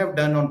what we have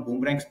done on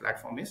Boomerang's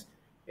platform is,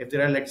 if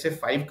there are, let's say,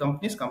 5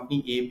 companies,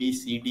 company A, B,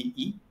 C, D,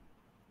 E,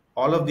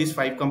 all of these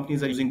 5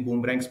 companies are using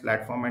Boomerang's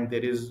platform, and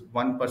there is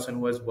one person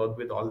who has worked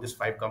with all these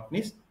 5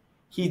 companies.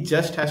 He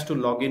just has to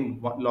log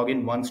in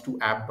once to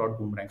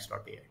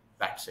app.boomerangs.ai.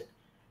 That's it.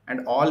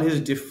 And all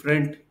his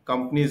different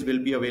companies will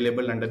be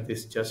available under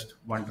this just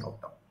one drop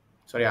down.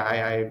 Sorry,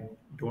 I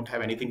don't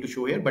have anything to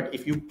show here, but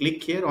if you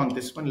click here on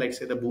this one, like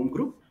say the Boom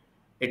Group,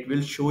 it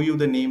will show you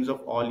the names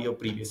of all your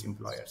previous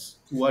employers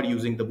who are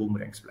using the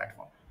Boomerangs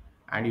platform.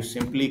 And you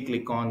simply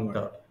click on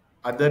the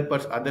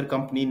other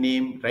company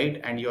name,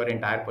 right? And your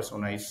entire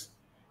persona is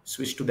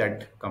switched to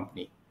that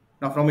company.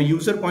 Now, from a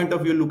user point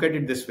of view, look at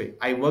it this way.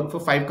 I work for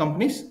 5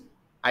 companies.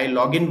 I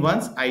log in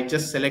once, I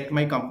just select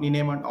my company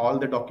name, and all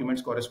the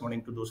documents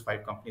corresponding to those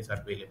 5 companies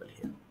are available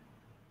here.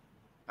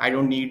 I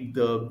don't need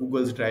the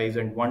Google's drives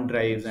and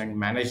OneDrives and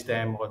manage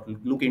them or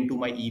look into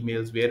my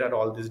emails. Where are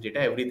all this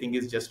data? Everything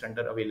is just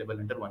available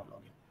under one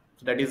login.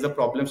 So that is the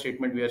problem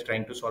statement we are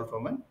trying to solve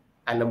from an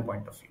alum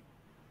point of view.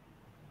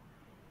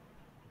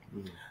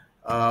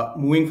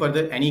 Moving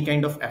further, any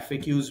kind of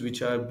FAQs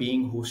which are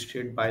being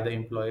hosted by the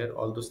employer,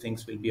 all those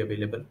things will be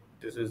available.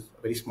 This is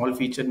a very small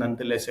feature,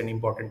 nonetheless an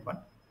important one.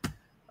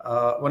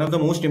 One of the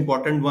most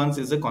important ones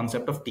is the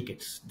concept of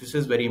tickets. This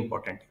is very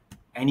important.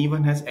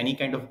 Anyone has any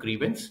kind of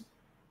grievance,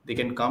 they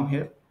can come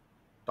here,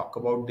 talk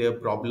about their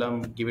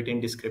problem, give it in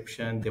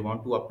description. They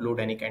want to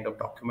upload any kind of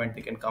document,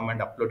 they can come and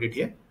upload it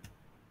here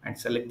and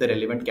select the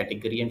relevant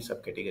category and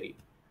subcategory.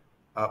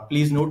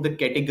 Please note the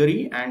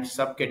category and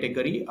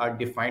subcategory are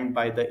defined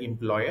by the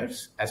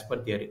employers as per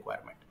their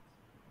requirement.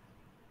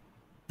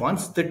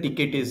 Once the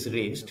ticket is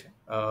raised,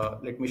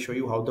 let me show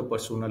you how the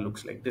persona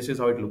looks like. This is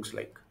how it looks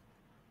like.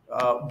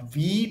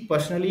 We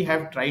personally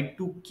have tried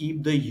to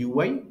keep the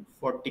UI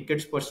for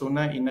tickets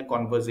persona in a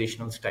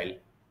conversational style.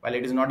 While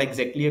it is not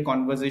exactly a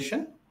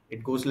conversation,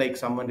 it goes like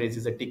someone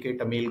raises a ticket,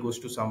 a mail goes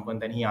to someone,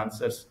 then he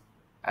answers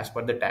as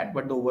per the tag,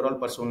 but the overall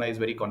persona is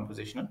very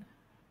conversational.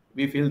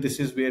 We feel this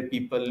is where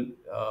people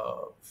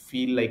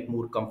feel like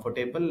more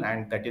comfortable,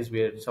 and that is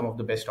where some of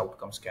the best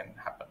outcomes can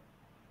happen.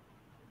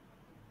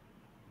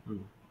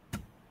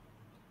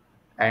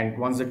 And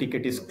once the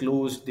ticket is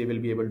closed, they will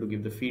be able to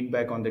give the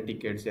feedback on the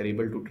tickets. They're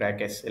able to track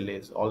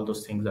SLAs. All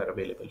those things are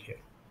available here.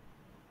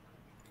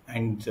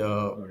 And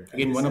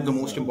again, one of the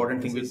most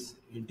important things is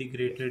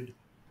integrated.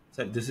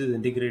 So this is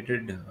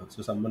integrated.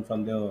 So someone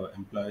from the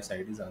employer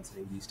side is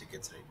answering these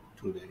tickets, right,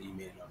 through their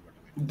email or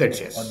whatever. That's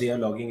Or yes. they are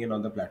logging in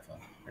on the platform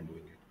and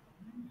doing it.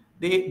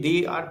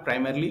 They are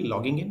primarily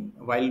logging in.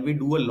 While we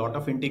do a lot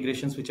of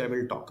integrations, which I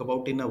will talk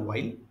about in a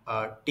while,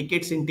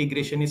 tickets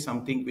integration is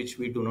something which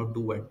we do not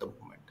do at the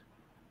moment.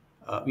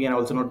 We are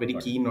also not very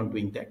Got it. keen on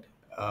doing that,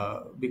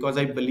 because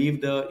I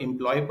believe the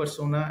employee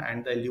persona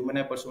and the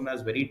alumni persona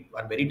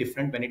are very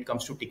different when it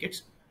comes to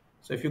tickets.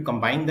 So if you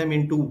combine them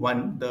into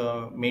one,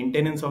 the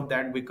maintenance of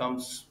that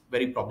becomes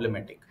very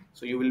problematic.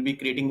 So you will be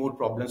creating more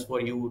problems for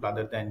you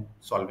rather than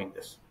solving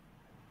this.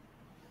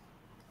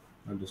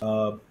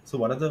 Understood. So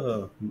one of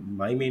the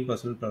my main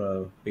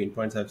personal pain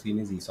points I've seen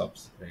is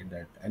ESOPs, right?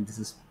 That, and this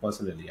is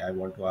personally, I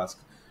want to ask,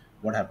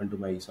 what happened to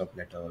my ESOP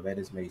letter? Where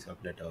is my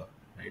ESOP letter?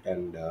 Right,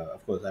 and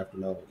of course I have to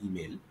now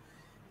email.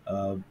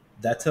 Uh,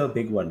 that's a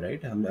big one,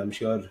 right? I'm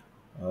sure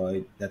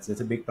that's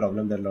a big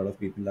problem that a lot of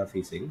people are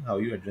facing. How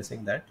are you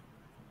addressing that?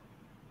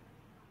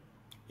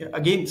 Yeah,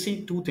 again,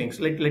 see two things.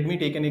 Let me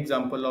take an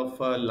example of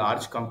a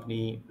large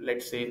company,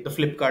 let's say the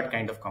Flipkart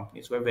kind of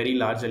companies, who have very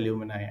large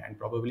alumni, and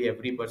probably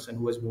every person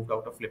who has moved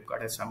out of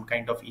Flipkart has some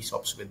kind of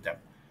ESOPs with them.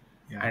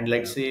 Yeah, And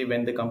let's yeah. say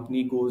when the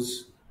company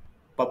goes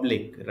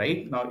public,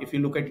 right? Now, if you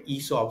look at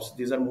ESOPs,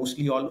 these are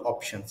mostly all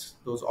options.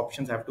 Those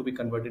options have to be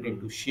converted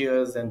into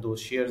shares, and those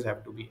shares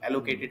have to be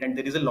allocated, and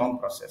there is a long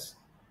process.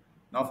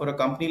 Now, for a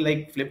company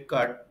like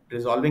Flipkart,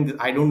 resolving this,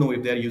 I don't know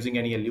if they are using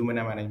any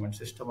alumni management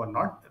system or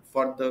not.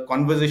 For the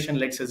conversation,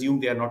 let's assume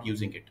they are not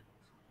using it,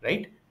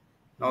 right?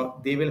 Now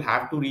they will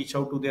have to reach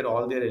out to their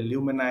all their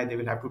alumni. They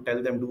will have to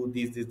tell them do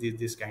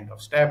this kind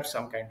of steps.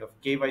 Some kind of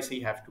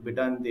KYC have to be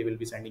done. They will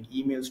be sending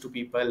emails to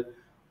people,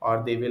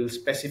 or they will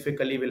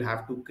specifically will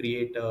have to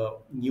create a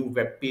new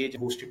web page,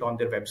 host it on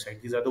their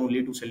website. These are the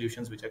only two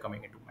solutions which are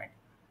coming into mind.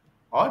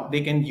 Or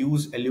they can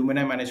use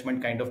alumni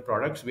management kind of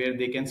products where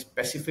they can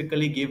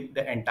specifically give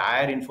the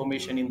entire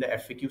information in the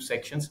FAQ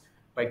sections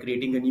by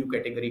creating a new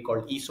category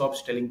called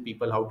ESOPs, telling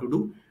people how to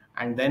do.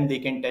 And then they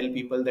can tell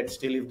people that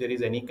still, if there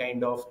is any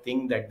kind of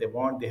thing that they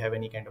want, they have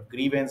any kind of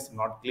grievance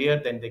not clear,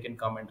 then they can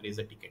come and raise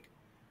a ticket.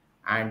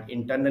 And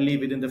internally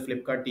within the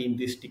Flipkart team,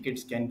 these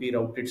tickets can be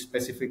routed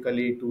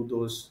specifically to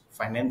those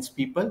finance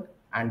people,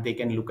 and they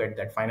can look at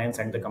that finance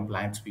and the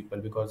compliance people,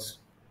 because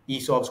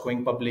ESOPs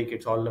going public,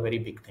 it's all a very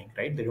big thing,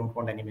 right? They don't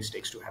want any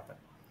mistakes to happen.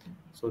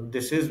 So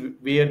this is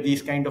where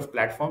these kind of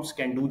platforms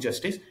can do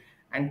justice,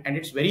 and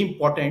it's very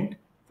important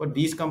for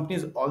these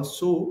companies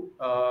also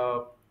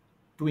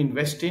to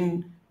invest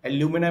in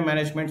alumni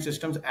management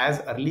systems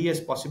as early as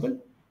possible,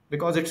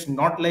 because it's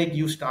not like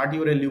you start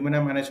your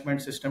alumni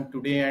management system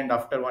today and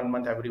after 1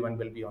 month everyone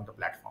will be on the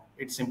platform.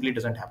 It simply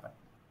doesn't happen.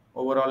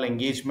 Overall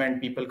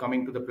engagement, people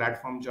coming to the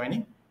platform,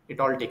 joining, it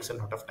all takes a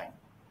lot of time.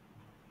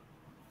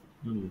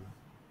 Hmm.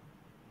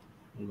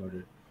 Got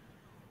it.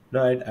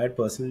 No, I'd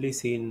personally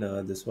seen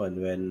this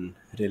one when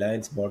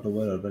Reliance bought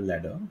over Urban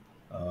Ladder.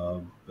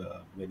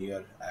 When you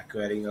are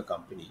acquiring a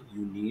company,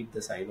 you need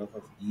the sign off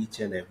of each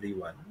and every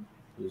one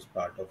who's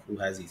part of who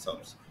has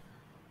ESOPs.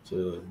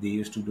 So they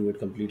used to do it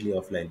completely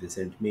offline. They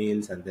sent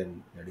mails and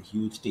then had a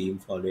huge team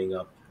following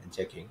up and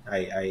checking.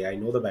 I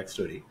know the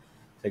backstory,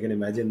 so I can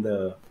imagine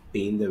the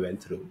pain they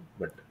went through.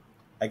 But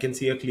I can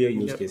see a clear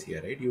use Yep. case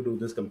here, right? You do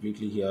this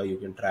completely here. You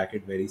can track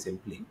it very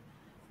simply.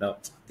 Now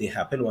they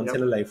happen once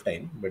in a Yep.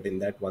 lifetime, but in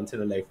that once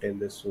in a lifetime,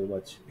 there's so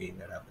much pain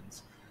that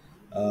happens.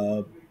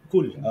 Uh,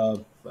 cool.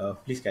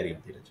 Please carry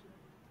on, Dheeraj.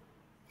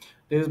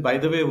 There is, by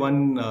the way,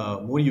 one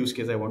more use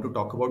case I want to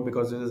talk about,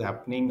 because this is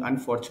happening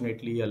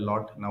unfortunately a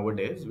lot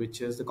nowadays,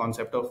 which is the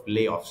concept of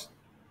layoffs.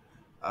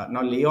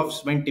 Now,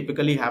 layoffs when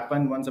typically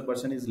happen, once a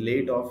person is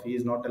laid off, he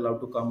is not allowed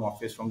to come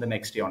office from the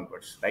next day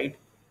onwards, right?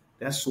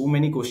 There are so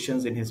many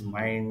questions in his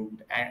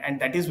mind, and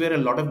that is where a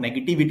lot of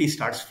negativity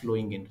starts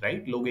flowing in,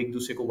 right? लोग एक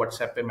दूसरे को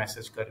WhatsApp पे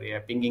message कर रहे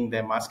हैं, pinging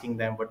them, asking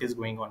them what is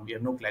going on. We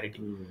have no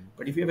clarity.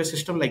 But if you have a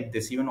system like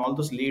this, even all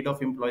those laid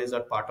off employees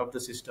are part of the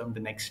system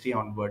the next day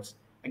onwards.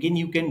 Again,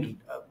 you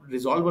can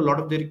resolve a lot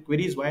of their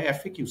queries via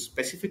FAQ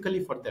specifically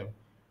for them.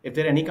 If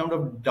there are any kind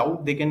of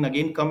doubt, they can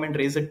again come and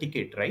raise a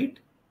ticket, right?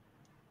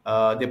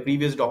 Their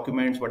previous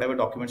documents, whatever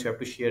documents you have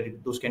to share,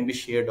 those can be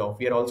shared off.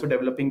 We are also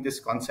developing this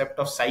concept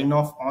of sign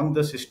off on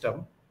the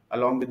system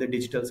along with the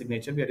digital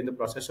signature. We are in the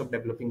process of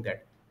developing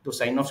that. Those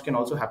sign offs can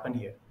also happen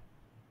here.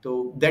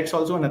 So that's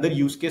also another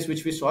use case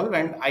which we solve.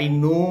 And I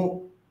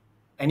know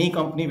any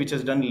company which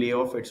has done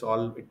layoff, it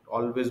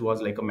always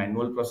was like a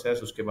manual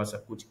process. उसके बाद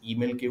सब कुछ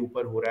email के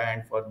ऊपर हो रहा है,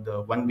 and for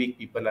the 1 week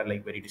people are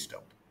like very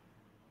disturbed.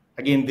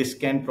 Again, this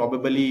can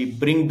probably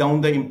bring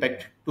down the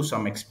impact to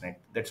some extent.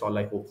 That's all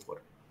I hope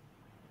for.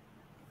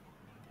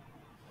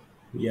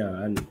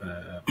 Yeah, and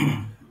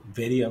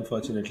very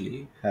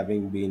unfortunately,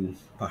 having been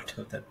part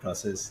of that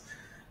process,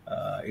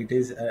 it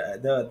is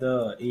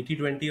the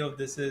 80/20 of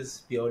this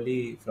is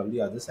purely from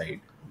the other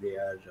side. They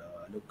are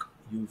look,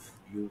 you've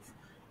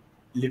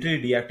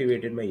literally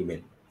deactivated my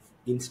email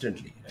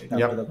instantly, right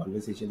after the Yep.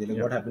 conversation. They're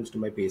like, what Yep. happens to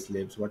my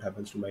payslips? What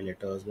happens to my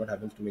letters? What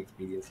happens to my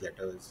experience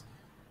letters?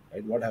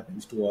 Right? What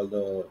happens to all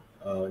the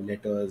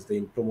letters,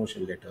 the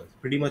promotion letters?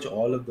 Pretty much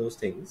all of those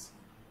things.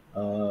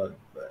 Uh,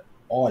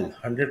 all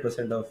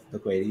 100% of the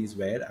queries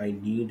where I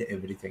need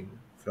everything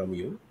from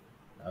you.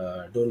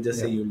 Don't just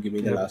say Yep. you'll give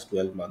me the Yep. last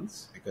 12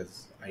 months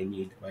because I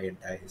need my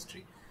entire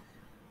history.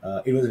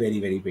 It was very,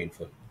 very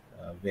painful.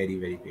 Very,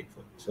 very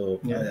painful. So,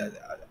 Yep.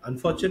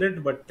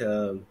 unfortunate, but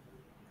uh,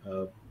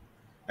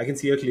 I can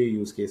see a clear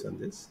use case on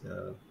this.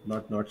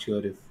 Not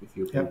sure if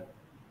you can Yep.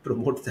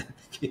 promote that,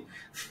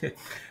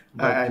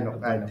 I but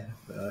know. I know.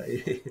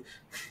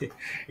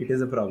 it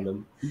is a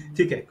problem.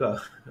 Okay,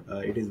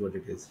 it is what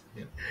it is.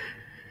 Yeah.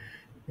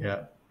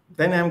 Yeah.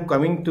 Then I'm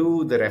coming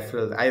to the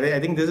referral. I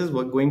think this is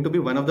going to be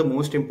one of the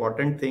most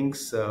important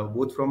things,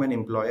 both from an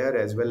employer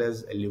as well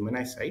as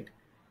alumni side,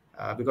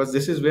 because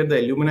this is where the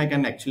alumni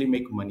can actually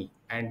make money.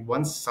 And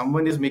once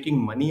someone is making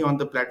money on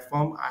the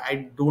platform,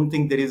 I don't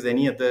think there is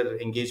any other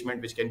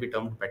engagement which can be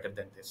termed better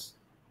than this.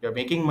 You're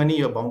making money,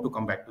 you're bound to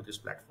come back to this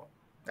platform,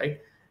 right?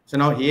 So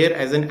now here,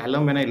 as an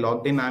alum, when I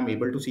logged in, I'm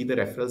able to see the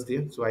referrals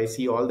there. So I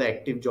see all the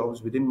active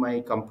jobs within my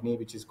company,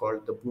 which is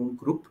called the Boom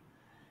Group.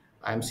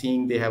 I'm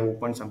seeing they have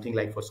opened something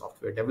like for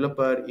software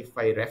developer. If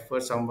I refer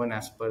someone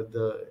as per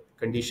the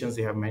conditions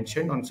they have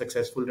mentioned on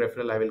successful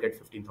referral, I will get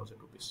 15,000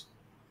 rupees.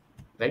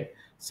 Right.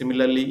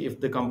 Similarly, if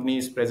the company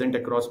is present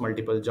across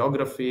multiple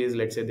geographies,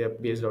 let's say they are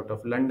based out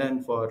of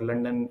London, for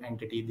London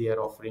entity, they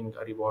are offering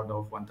a reward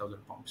of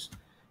 1,000 pounds.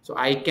 So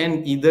I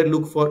can either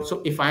look for,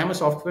 so if I am a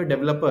software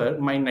developer,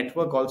 my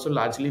network also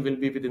largely will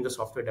be within the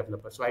software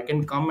developer. So I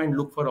can come and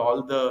look for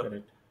all the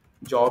Correct.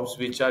 jobs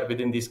which are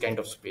within this kind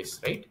of space,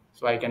 right?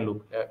 So I can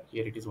look,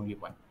 here it is only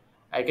one.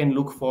 I can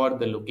look for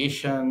the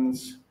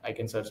locations. I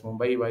can search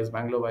Mumbai wise,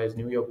 Bangalore wise,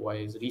 New York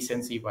wise,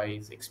 recency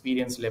wise,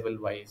 experience level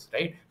wise,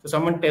 right? So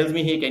someone tells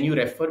me, hey, can you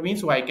refer me?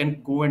 So I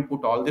can go and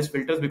put all these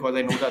filters because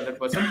I know the other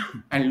person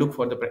and look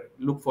for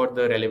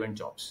the relevant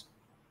jobs,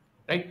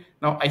 right?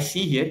 Now I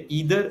see here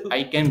either So,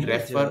 I can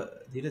refer.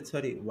 Dheeraj,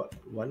 sorry,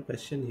 one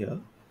question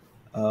here.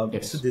 So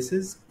Yes. this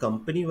is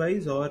company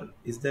wise, or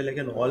is there like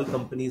an all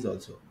companies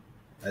also?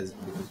 As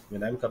because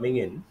when I'm coming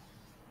in,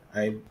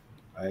 I,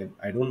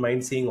 I don't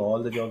mind seeing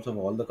all the jobs of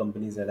all the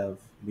companies that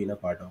I've been a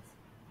part of.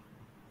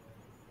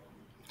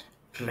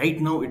 Right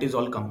now it is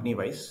all company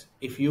wise.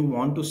 If you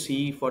want to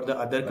see for the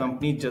other Right.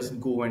 company, Okay. just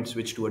go and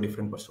switch to a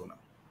different persona.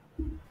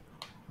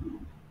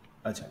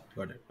 Acha,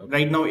 got it. Okay.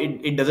 Right now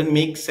it doesn't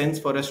make sense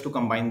for us to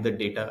combine the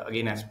data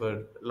again as per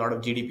a lot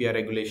of GDPR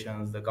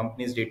regulations. The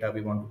company's data,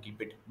 we want to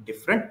keep it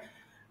different.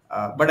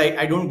 But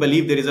I don't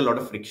believe there is a lot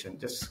of friction.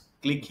 Just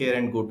click here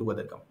and go to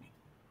other company.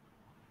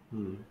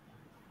 Hmm.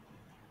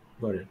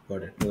 Got it.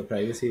 Got it. The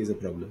privacy is a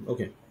problem.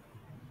 Okay.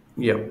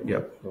 Yep, Yeah.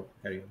 yep. Go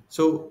carry on.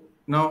 So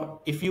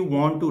now, if you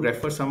want to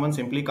refer someone,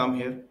 simply come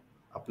here,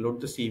 upload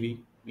the CV.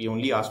 We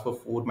only ask for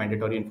four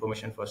mandatory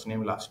information: first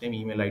name, last name,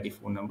 email ID,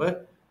 phone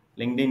number.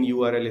 LinkedIn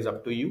URL is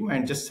up to you,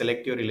 and just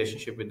select your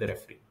relationship with the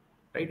referee,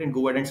 right? And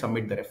go ahead and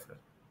submit the referral.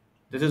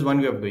 This is one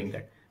way of doing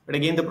that. But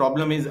again, the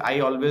problem is I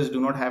always do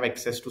not have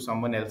access to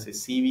someone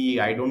else's CV.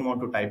 I don't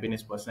want to type in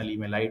his personal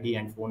email ID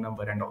and phone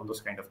number and all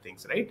those kind of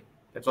things, right?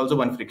 That's also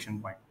one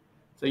friction point.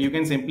 So you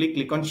can simply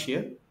click on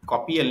share,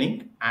 copy a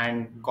link,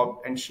 and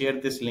and share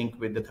this link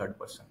with the third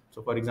person.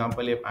 So for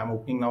example, if I'm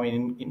opening now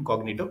in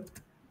incognito,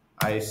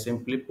 I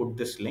simply put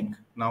this link.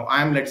 Now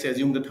I'm, let's say,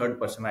 assume the third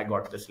person, I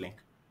got this link.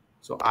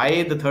 So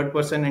I, the third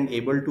person, am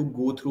able to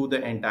go through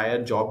the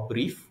entire job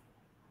brief,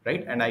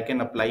 right? And I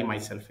can apply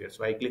myself here.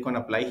 So I click on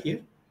apply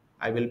here.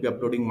 I will be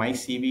uploading my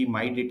CV,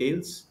 my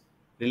details,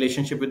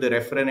 relationship with the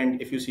referrer,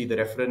 and if you see, the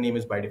referrer name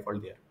is by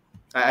default there.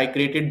 I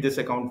created this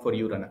account for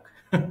you, Ranak.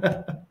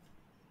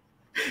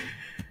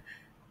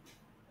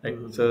 Right.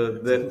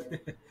 So Excellent.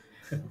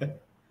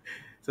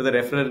 so the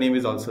referral name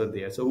is also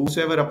there. So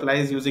whosoever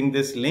applies using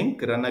this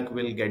link, Ranak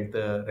will get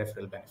the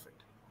referral benefit.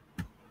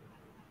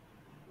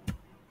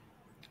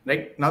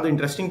 Right now, the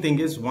interesting thing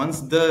is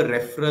once the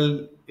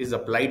referral is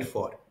applied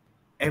for,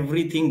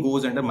 everything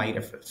goes under my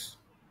referrals.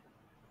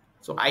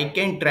 So I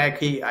can track,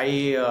 hey,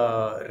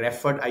 I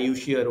referred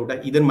Ayushi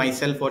Arota, either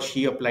myself or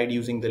she applied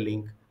using the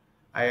link.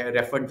 I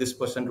referred this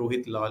person,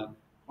 Rohit Lal.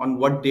 On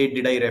what date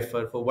did I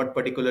refer? For what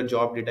particular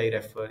job did I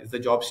refer? Is the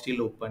job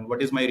still open?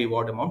 What is my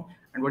reward amount?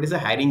 And what is the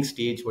hiring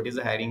stage? What is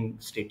the hiring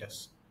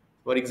status?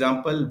 For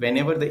example,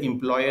 whenever the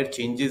employer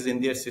changes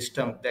in their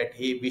system that,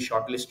 hey, we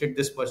shortlisted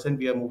this person,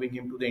 we are moving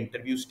him to the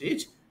interview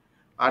stage,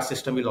 our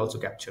system will also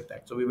capture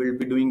that. So we will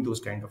be doing those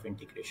kind of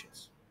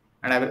integrations.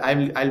 And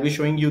I'll be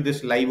showing you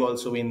this live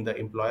also in the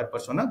employer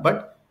persona.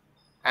 But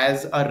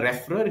as a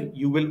referrer,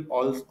 you will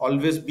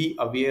always be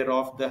aware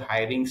of the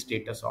hiring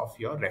status of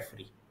your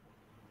referee.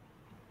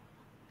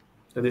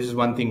 So this is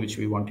one thing which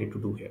we wanted to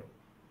do here.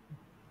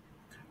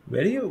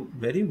 Where are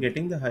you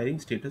getting the hiring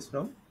status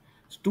from?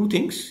 So two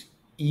things.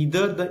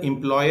 Either the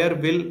employer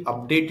will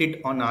update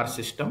it on our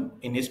system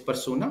in his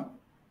persona,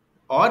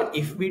 or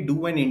if we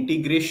do an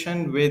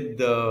integration with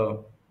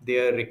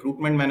their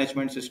recruitment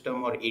management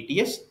system or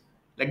ATS,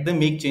 let them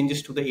make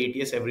changes to the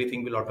ATS,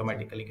 everything will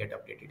automatically get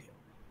updated here.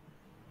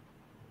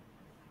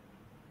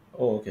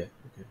 Oh, okay.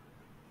 Okay.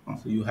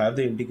 So you have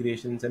the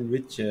integrations, and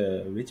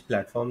which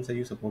platforms are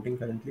you supporting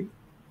currently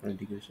for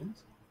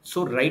integrations?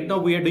 So right now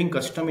we are doing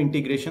custom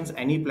integrations.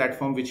 Any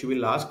platform which you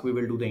will ask, we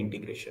will do the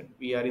integration.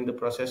 We are in the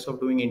process of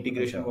doing Acha,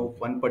 integration of okay.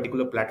 one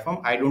particular platform.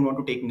 I don't want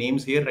to take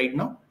names here right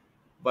now,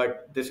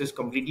 but this is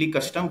completely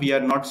custom. We are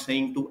not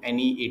saying to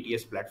any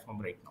ATS platform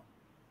right now.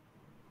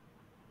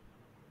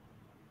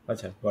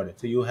 Acha, got it.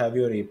 So you have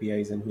your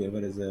APIs and whoever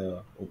is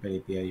a open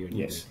API you're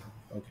Yes. integrating.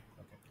 Okay,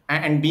 okay.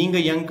 And being a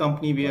young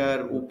company, we Got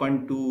it. are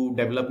open to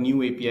develop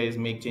new APIs,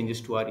 make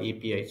changes to our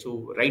API.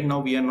 So right now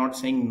we are not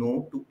saying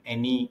no to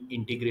any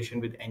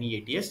integration with any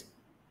ATS,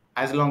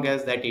 as long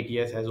as that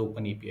ATS has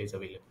open APIs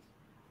available.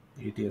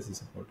 ATS is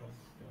supported.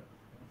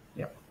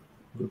 Yeah. Yeah.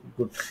 Good,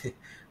 good.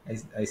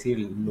 I see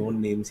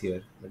known names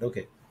here, but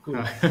okay, cool.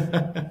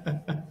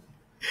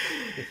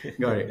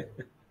 Got it.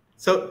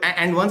 So,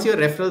 and once your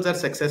referrals are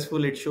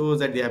successful, it shows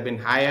that they have been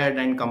hired,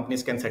 and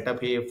companies can set up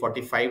here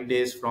 45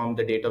 days from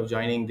the date of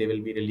joining. They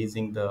will be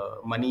releasing the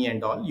money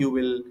and all. You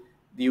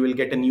will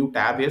get a new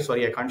tab here.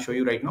 Sorry, I can't show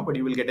you right now, but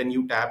you will get a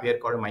new tab here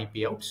called My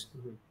Payouts,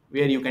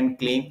 where you can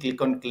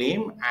click on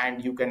claim,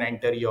 and you can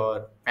enter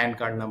your PAN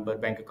card number,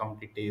 bank account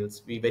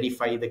details. We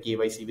verify the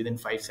KYC within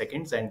 5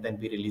 seconds, and then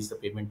we release the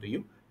payment to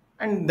you.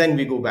 And then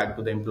we go back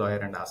to the employer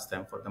and ask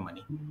them for the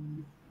money.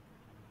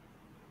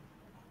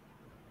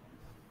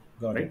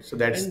 Got it. Right. So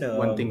that's And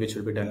one thing which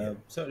will be done here.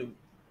 sorry,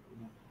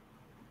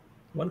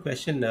 one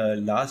question.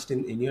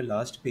 In your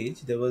last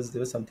page, there was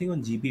something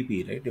on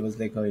GBP, right? It was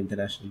like an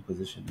international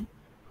position.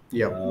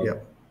 Yeah. Uh, Yeah.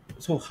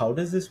 so how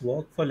does this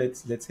work for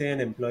let's say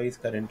an employee is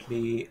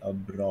currently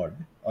abroad,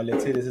 or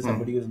let's say this is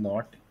somebody who's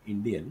not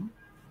Indian.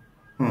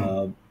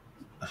 Uh,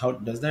 how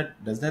does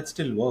that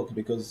still work?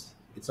 Because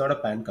it's not a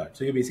PAN card.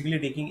 So you're basically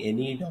taking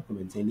any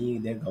documents, any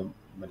their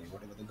money,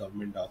 whatever the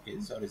government doc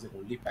is, or is it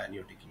only PAN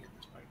you're taking at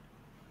this point?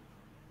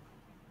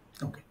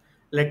 Okay.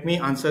 Let me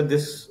answer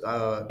this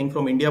thing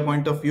from India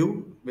point of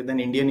view with an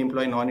Indian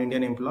employee,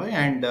 non-Indian employee,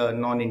 and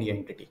non-India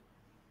entity.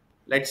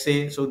 Let's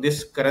say, so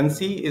this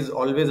currency is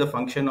always a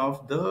function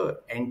of the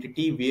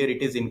entity where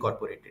it is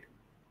incorporated.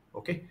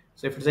 Okay.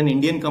 So if it's an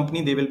Indian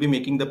company, they will be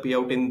making the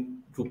payout in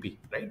rupee,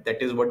 right?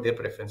 That is what their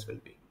preference will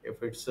be.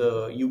 If it's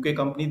a UK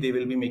company, they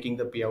will be making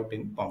the payout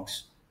in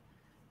pounds.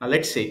 Now,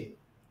 let's say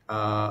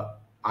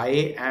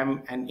I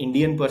am an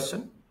Indian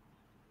person.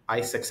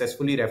 I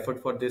successfully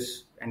referred for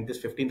this, and this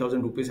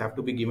 15,000 rupees have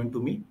to be given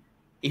to me.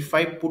 If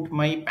I put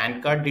my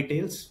PAN card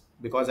details,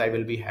 because I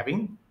will be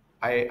having,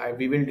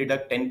 we will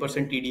deduct 10%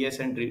 TDS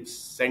and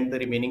send the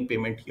remaining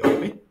payment your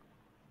way.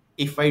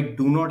 If I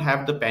do not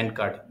have the PAN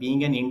card,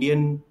 being an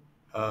Indian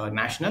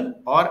national,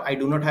 or I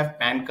do not have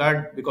PAN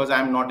card because I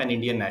am not an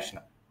Indian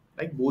national,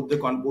 like both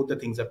the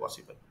things are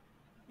possible.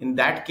 In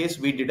that case,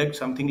 we deduct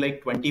something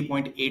like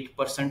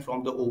 20.8%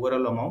 from the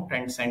overall amount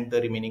and send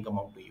the remaining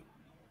amount to you.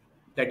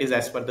 That is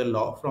as per the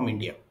law from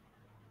India.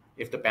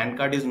 If the PAN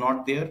card is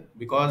not there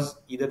because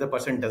either the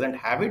person doesn't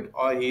have it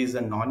or he is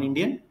a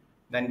non-Indian,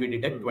 then we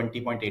deduct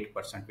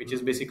 20.8%, which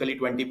is basically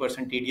 20%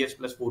 TDS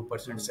plus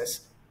 4%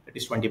 cess. That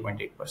is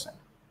 20.8%.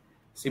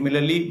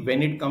 Similarly,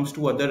 when it comes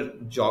to other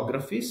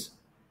geographies,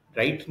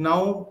 right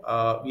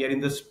now we are in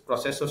this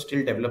process of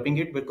still developing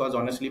it, because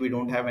honestly we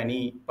don't have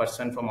any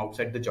person from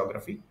outside the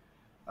geography.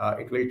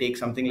 It will take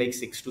something like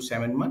 6 to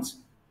 7 months,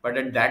 but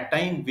at that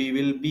time we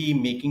will be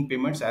making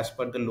payments as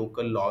per the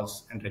local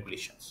laws and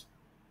regulations.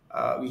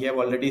 We have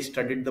already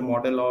studied the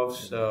model of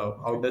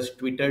how Okay. does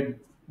Twitter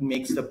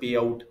makes the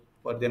payout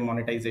for their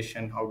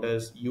monetization, how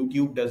does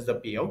YouTube does the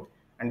payout,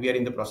 and we are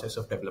in the process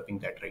of developing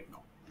that right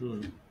now.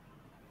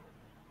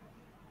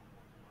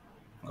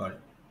 Got it.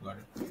 Got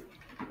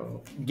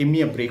it. Give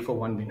me a break for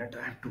 1 minute.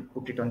 I have to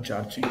put it on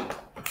charging.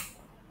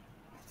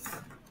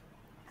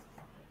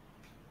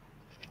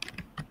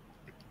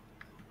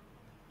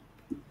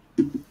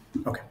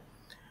 Okay.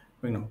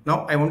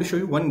 Now I want to show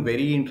you one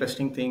very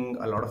interesting thing.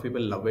 A lot of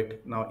people love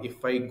it. Now,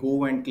 if I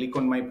go and click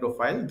on my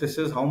profile, this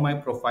is how my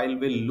profile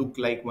will look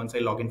like once I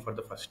log in for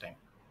the first time,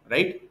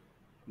 right?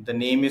 The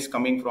name is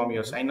coming from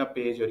your sign up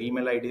page, your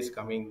email ID is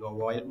coming,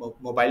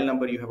 mobile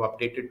number you have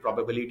updated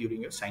probably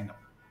during your sign up.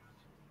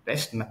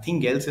 Rest,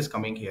 nothing else is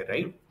coming here,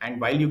 right? And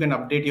while you can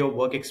update your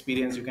work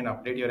experience, you can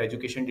update your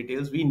education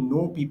details, we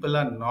know people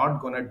are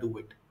not going to do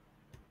it,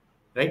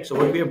 right? So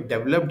what we have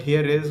developed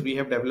here is we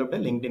have developed a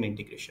LinkedIn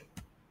integration.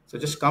 So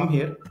just come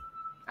here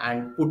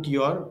and put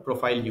your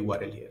profile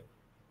URL here.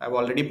 I've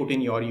already put in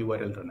your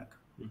URL, Ranak,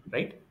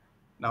 right?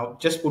 Now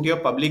just put your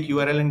public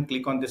URL and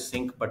click on this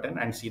sync button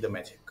and see the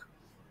magic.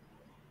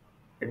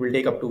 It will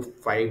take up to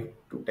 5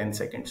 to 10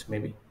 seconds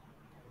maybe.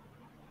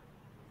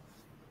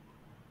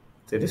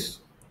 See this?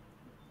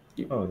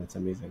 Oh, that's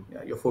amazing.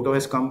 Yeah, your photo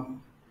has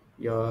come.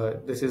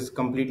 This is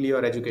completely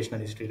your educational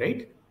history,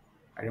 right?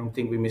 I don't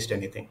think we missed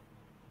anything.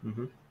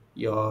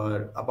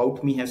 Your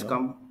about me has No.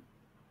 come.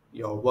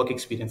 Your work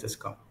experience has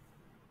come.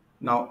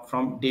 Now,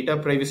 from data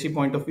privacy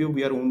point of view,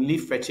 we are only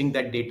fetching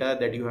that data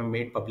that you have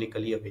made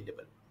publicly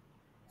available.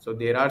 So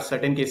there are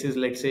certain cases,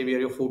 let's say, where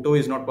your photo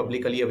is not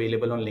publicly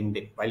available on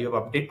LinkedIn while you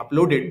have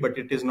uploaded, but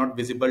it is not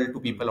visible to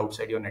people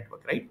outside your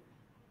network, right?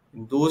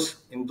 In those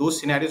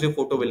scenarios, your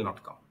photo will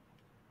not come.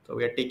 So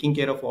we are taking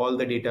care of all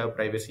the data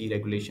privacy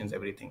regulations,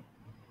 everything.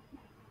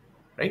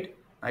 right?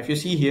 Now, if you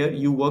see here,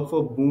 you work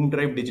for Boom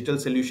Drive Digital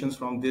Solutions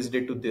from this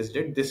date to this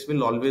date. This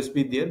will always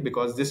be there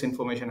because this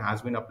information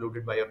has been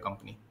uploaded by your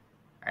company,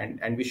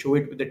 and we show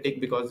it with the tick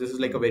because this is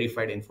like a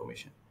verified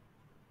information.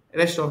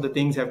 Rest of the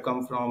things have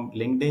come from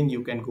LinkedIn.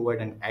 You can go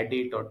ahead and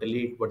edit or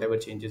delete whatever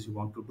changes you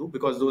want to do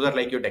because those are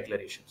like your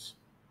declarations.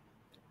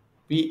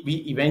 We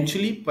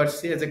eventually per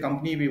se as a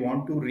company we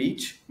want to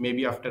reach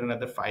maybe after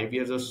another 5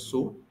 years or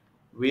so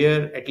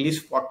where at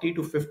least 40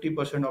 to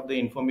 50% of the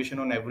information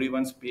on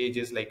everyone's page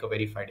is like a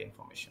verified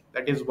information.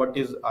 That is what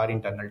is our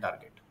internal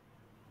target.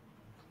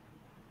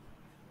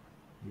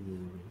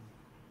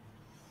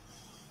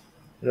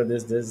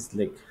 There's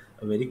like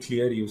a very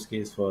clear use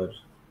case for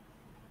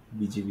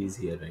BGVs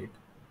here,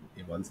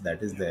 right? Once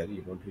that is Yeah. there,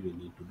 you don't really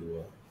need to do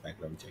a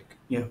background check.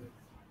 Yeah.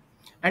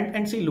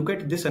 And see, look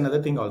at this another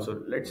thing also.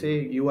 Let's say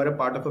you are a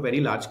part of a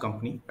very large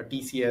company, a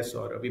TCS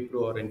or a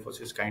Wipro or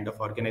Infosys kind of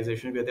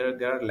organization where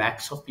there are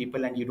lakhs of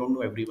people and you don't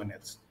know everyone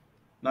else.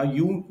 Now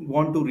you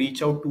want to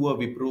reach out to a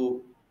Wipro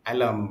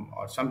alum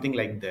or something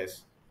like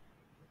this.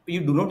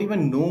 You do not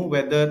even know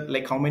whether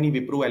like how many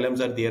Wipro alums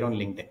are there on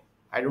LinkedIn.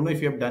 I don't know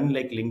if you have done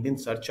like LinkedIn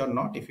search or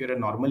not. If you're a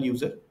normal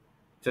user,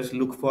 just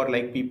look for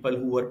like people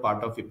who were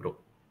part of Wipro.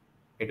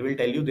 It will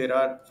tell you there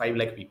are 5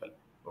 lakh people.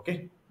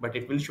 Okay. But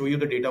it will show you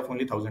the data of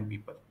only 1,000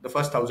 people, the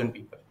first 1,000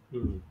 people.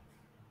 Hmm.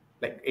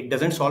 Like it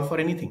doesn't solve for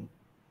anything.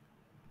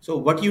 So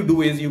what you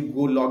do is you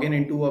go log in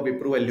into a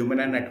Wipro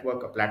Alumni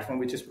Network, a platform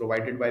which is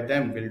provided by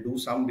them, will do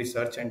some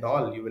research and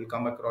all. You will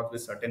come across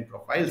with certain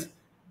profiles.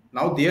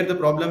 Now there the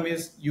problem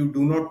is you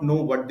do not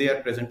know what they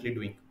are presently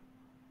doing.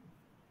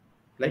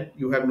 Like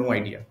you have no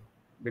idea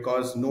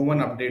because no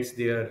one updates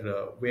their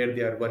where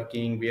they are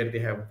working, where they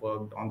have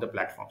worked on the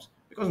platforms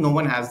because no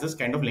one has this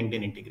kind of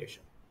LinkedIn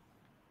integration.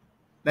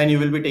 Then you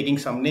will be taking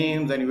some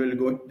names and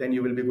then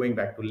you will be going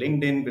back to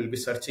LinkedIn, will be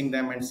searching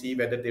them and see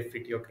whether they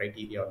fit your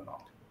criteria or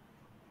not.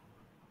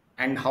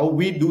 And how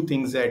we do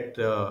things at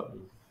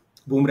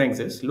Boomerangs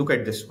is look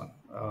at this one.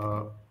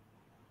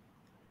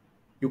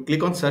 You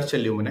click on search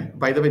alumni.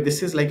 By the way,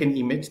 this is like an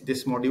image.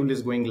 This module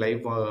is going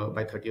live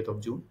by 30th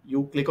of June.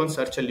 You click on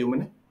search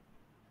alumni.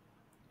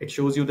 It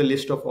shows you the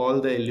list of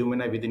all the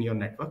alumni within your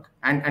network.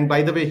 And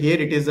by the way, here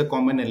it is a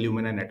common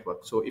alumni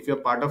network. So if you're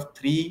part of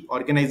 3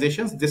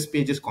 organizations, this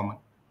page is common.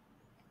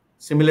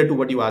 Similar to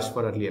what you asked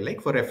for earlier,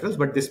 like for referrals,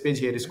 but this page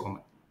here is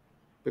common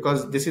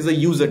because this is a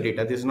user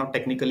data. This is not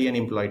technically an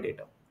employee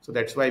data. So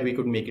that's why we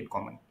could make it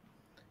common.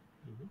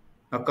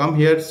 Now come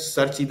here,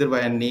 search either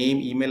by a name,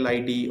 email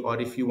ID, or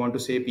if you want to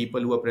say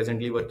people who are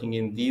presently working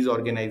in these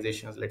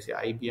organizations, let's say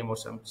IBM or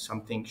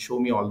something, show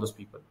me all those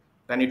people.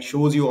 Then it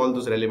shows you all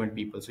those relevant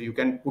people. So you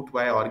can put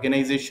via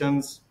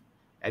organizations,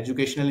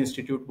 educational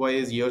institute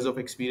wise, years of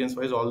experience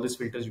wise, all these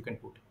filters you can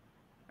put.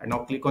 And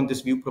now click on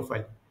this view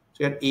profile.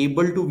 So you're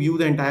able to view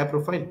the entire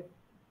profile.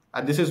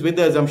 This is with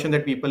the assumption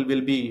that people will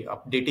be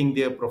updating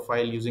their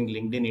profile using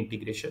LinkedIn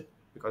integration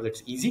because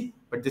it's easy.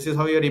 But this is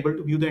how you're able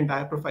to view the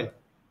entire profile.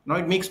 Now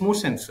it makes more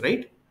sense,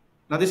 right?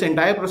 Now this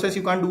entire process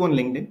you can't do on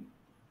LinkedIn.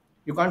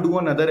 You can't do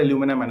on other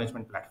alumni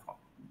management platform.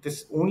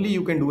 This only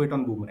you can do it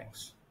on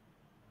Boomerangs.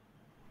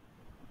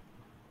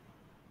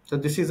 So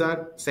this is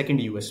our second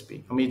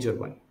USP, a major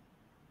one.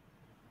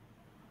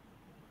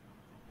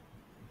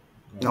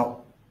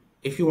 Now,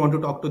 if you want to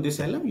talk to this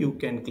alum, you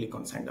can click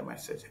on send a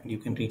message and you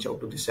can reach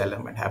out to this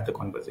alum and have the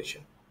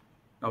conversation.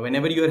 Now,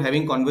 whenever you are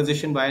having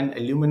conversation by an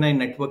alumni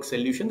network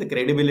solution, the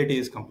credibility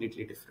is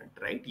completely different,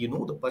 right? You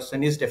know, the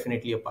person is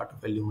definitely a part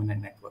of alumni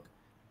network.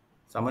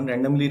 Someone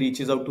randomly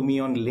reaches out to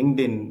me on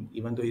LinkedIn,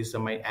 even though he's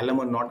my alum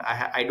or not.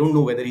 I don't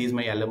know whether he's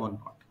my alum or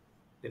not.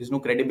 There is no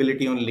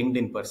credibility on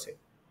LinkedIn per se,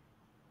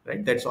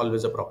 right? That's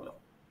always a problem.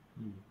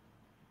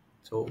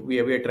 So we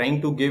are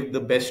trying to give the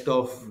best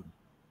of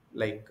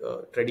like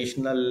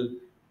traditional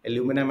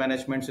alumni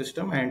management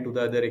system and to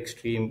the other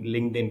extreme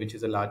LinkedIn, which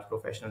is a large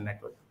professional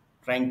network,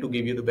 trying to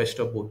give you the best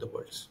of both the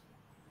worlds.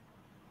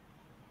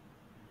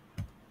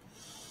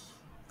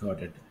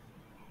 Got it.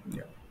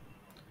 Yeah.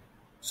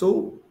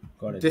 So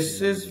Got it.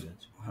 this is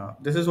Dheeraj.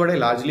 this is what I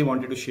largely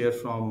wanted to share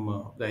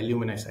from the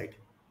alumni side.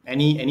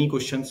 Any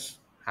questions?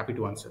 Happy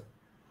to answer.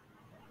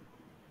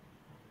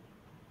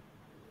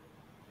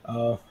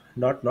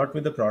 Not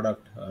with the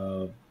product.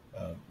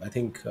 I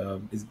think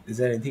is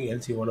there anything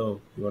else you want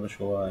to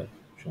show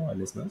our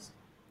listeners?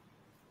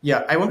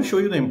 Yeah, I want to show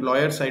you the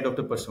employer side of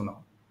the persona.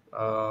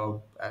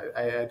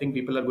 I think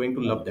people are going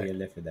to love We are that.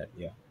 left with that.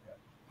 Yeah.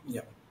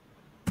 Yeah.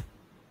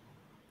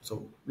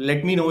 So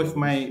let me know if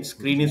my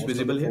screen Because is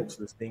most of the visible here. folks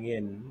listening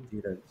in,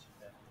 Dheeraj,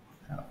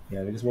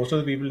 yeah, because most of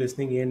the people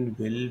listening in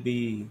will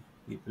be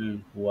people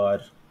who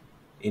are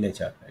in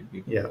HR, right?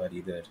 People Yeah. who are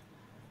either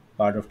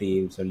part of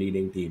teams or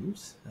leading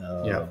teams.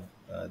 Yeah.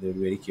 They're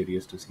very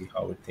curious to see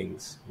how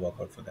things work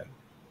out for them.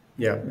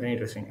 Yeah. Very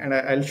interesting. And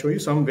I'll show you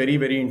some very,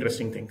 very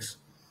interesting things,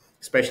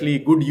 especially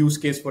good use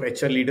case for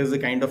HR leaders, the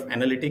kind of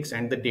analytics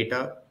and the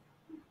data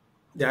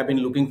they have been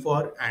looking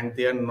for, and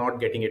they are not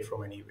getting it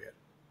from anywhere.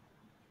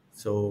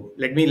 So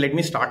let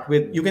me start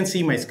with, you can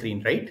see my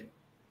screen, right?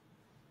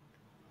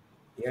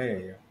 Yeah, yeah,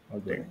 yeah. All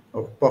good. Right.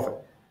 Okay, perfect.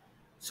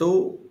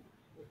 So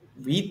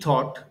we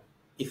thought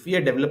if we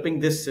are developing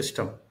this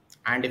system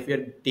and if we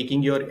are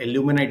taking your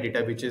alumni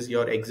data, which is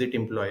your exit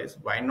employees,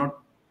 why not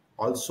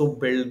also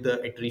build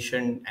the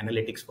attrition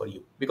analytics for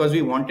you? Because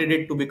we wanted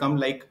it to become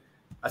like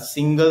a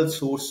single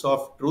source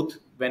of truth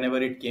whenever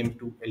it came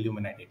to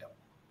alumni data,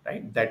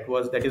 right? That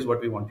is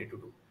what we wanted to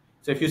do.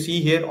 So if you see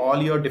here,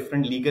 all your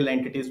different legal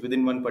entities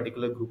within one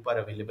particular group are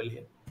available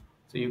here.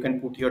 So you can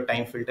put your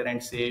time filter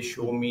and say,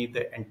 show me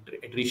the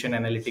attrition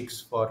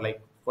analytics for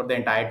like for the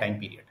entire time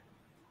period.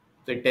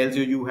 So it tells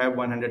you you have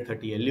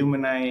 130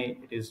 alumni.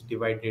 It is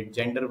divided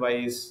gender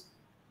wise,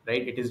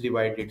 right? It is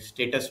divided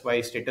status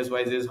wise. Status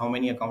wise is how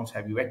many accounts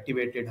have you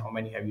activated, how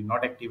many have you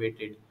not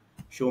activated.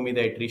 Show me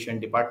the attrition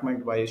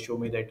department wise. Show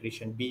me the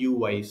attrition BU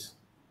wise,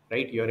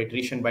 right? Your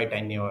attrition by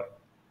tenure,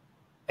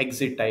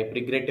 exit type,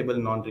 regrettable,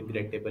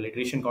 non-regrettable,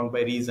 attrition count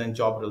by reason,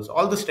 job roles,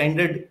 all the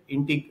standard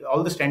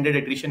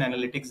attrition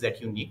analytics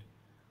that you need.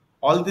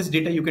 All this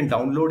data you can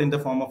download in the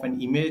form of an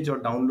image or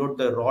download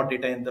the raw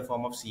data in the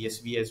form of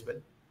CSV as well,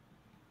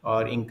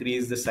 or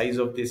increase the size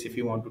of this if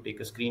you want to take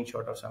a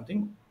screenshot or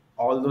something.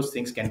 All those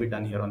things can be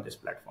done here on this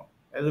platform.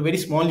 As a very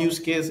small use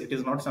case, it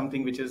is not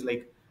something which is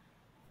like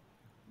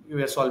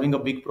we are solving a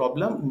big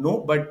problem. No,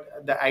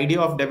 but the idea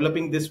of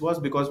developing this was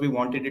because we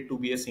wanted it to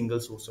be a single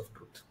source of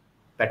truth.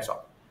 That's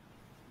all.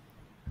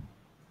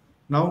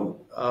 Now,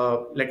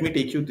 let me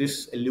take you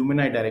this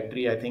alumni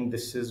directory. I think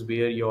this is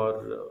where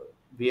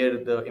where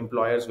the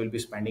employers will be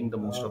spending the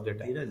most of their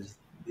time. Dheeraj,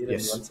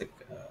 Yes,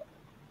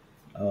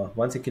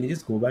 one sec. Can you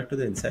just go back to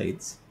the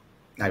insights?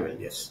 I will.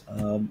 Yes.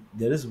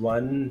 There is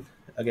one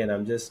again.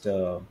 I'm uh,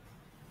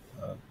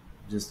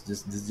 just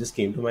this just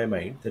came to my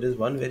mind. There is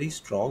one very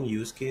strong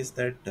use case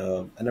that,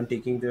 and I'm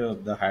taking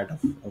the hat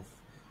of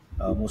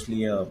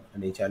mostly an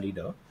HR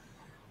leader.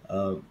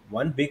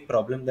 One big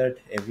problem that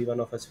every one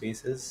of us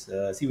faces,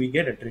 see, we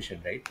get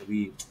attrition, right?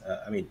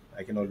 I mean,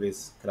 I can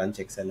always crunch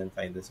Excel and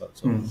find this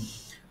also. Hmm.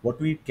 What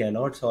we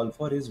cannot solve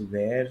for is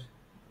where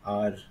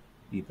our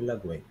people are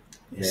going,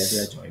 where they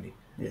are Yes. joining.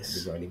 They're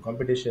Yes. joining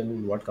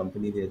competition, what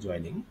company they are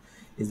joining.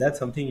 Is that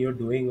something you're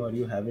doing or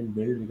you haven't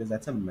built? Because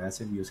that's a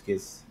massive use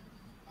case.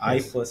 I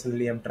Yes.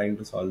 personally am trying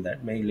to solve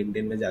that. My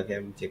LinkedIn mein jaake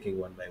I'm checking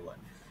one by one.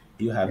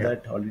 Do you have Yeah.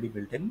 that already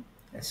built in?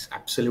 Yes,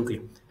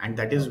 absolutely. And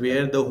that is Okay.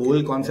 where the Okay. whole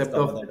Let's concept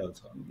cover of, that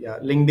also. yeah,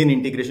 LinkedIn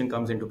integration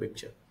comes into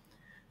picture.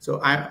 So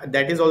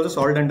that is also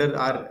solved under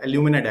our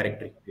alumni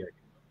directory, Yeah.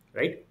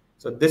 right?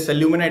 So this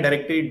alumni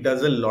directory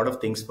does a lot of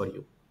things for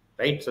you,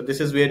 right? So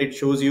this is where it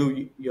shows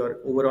you your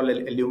overall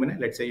alumni.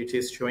 Let's say it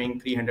is showing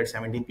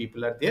 317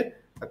 people are there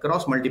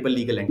across multiple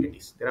legal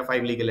entities. There are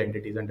 5 legal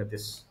entities under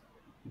this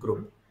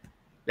group.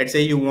 Let's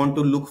say you want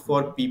to look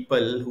for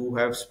people who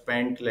have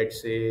spent,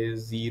 let's say,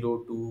 0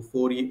 to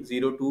 4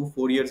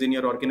 years in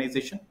your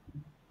organization.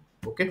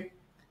 Okay.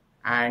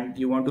 And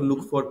you want to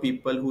look for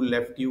people who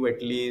left you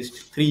at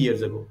least 3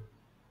 years ago.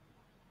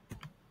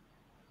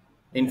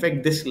 In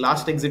fact, this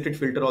last exited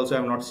filter also I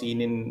have not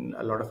seen in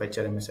a lot of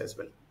HRMS as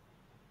well.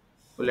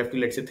 Who left you,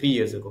 let's say, 3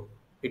 years ago.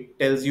 It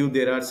tells you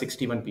there are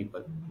 61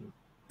 people.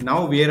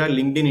 Now, where our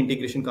LinkedIn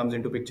integration comes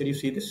into picture, you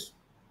see this.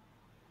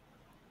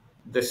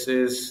 This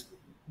is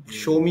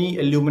show me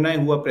alumni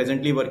who are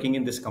presently working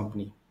in this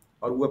company,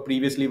 or who have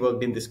previously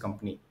worked in this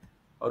company,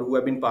 or who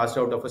have been passed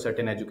out of a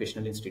certain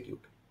educational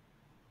institute.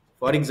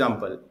 For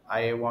example,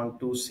 I want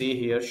to say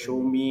here,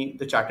 show me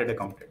the chartered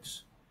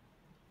accountants.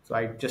 So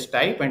I just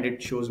type and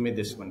it shows me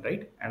this one,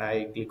 right? And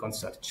I click on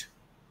search.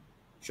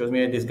 Shows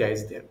me this guy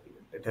is there.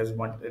 It has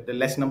the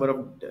less number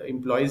of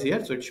employees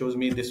here, so it shows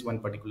me this one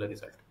particular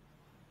result.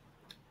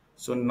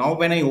 So now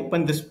when I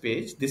open this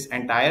page, this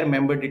entire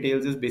member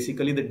details is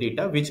basically the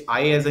data which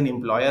I as an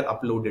employer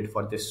uploaded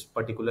for this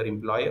particular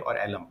employee or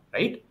alum,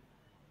 right?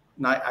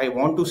 Now I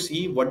want to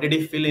see what did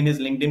he fill in his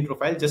LinkedIn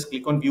profile. Just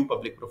click on view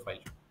public profile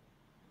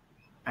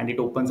and it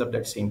opens up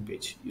that same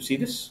page. You see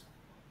this?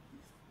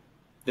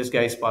 This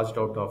guy is passed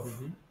out of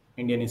Mm-hmm.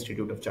 Indian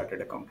Institute of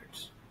Chartered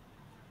Accountants,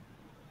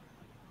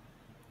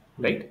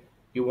 Hmm. right?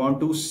 You want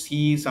to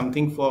see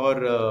something for,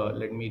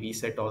 let me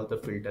reset all the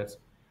filters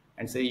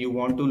and say you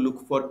want to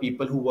look for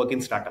people who work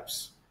in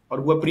startups or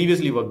who have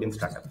previously worked in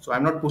startups. So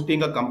I'm not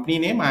putting a company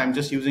name, I'm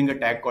just using a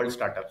tag called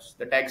startups.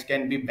 The tags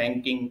can be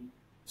banking,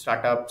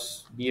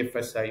 startups,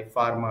 BFSI,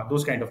 pharma,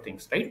 those kind of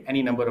things, right?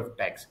 Any number of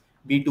tags.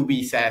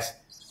 B2B,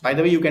 SaaS. By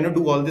the way, you cannot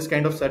do all this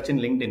kind of search in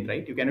LinkedIn,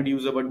 right? You cannot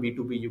use the word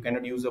B2B, you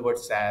cannot use the word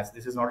SaaS.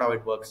 This is not how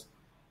it works.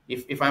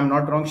 If I'm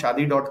not wrong,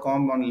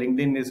 shadi.com on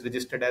LinkedIn is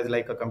registered as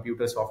like a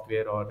computer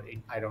software or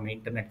I don't know,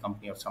 internet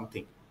company or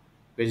something,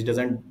 which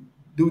doesn't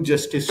do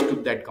justice to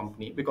that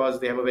company because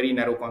they have a very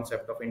narrow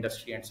concept of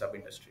industry and sub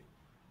industry.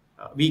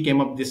 We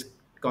came up this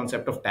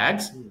concept of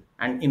tags, Hmm.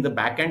 and in the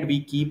back end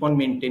we keep on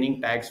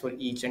maintaining tags for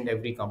each and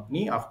every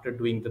company after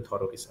doing the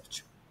thorough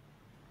research.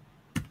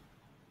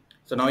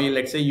 So now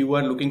let's say you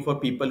are looking for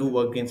people who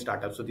work in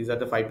startups. So these are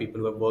the 5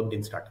 people who have worked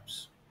in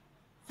startups.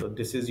 So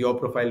this is your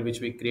profile which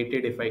we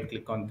created. If I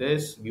click on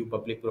this, view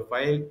public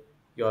profile,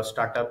 your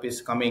startup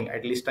is coming.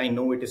 At least I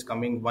know it is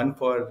coming one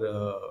for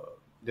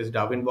this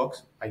Darwin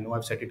box. I know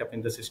I've set it up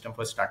in the system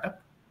for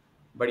startup,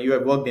 but you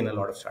have worked in a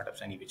lot of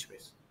startups any which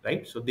ways.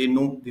 right? So they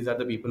know these are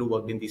the people who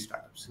worked in these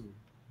startups.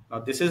 Now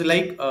this is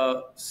like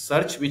a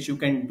search which you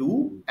can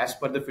do as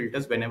per the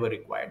filters whenever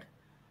required.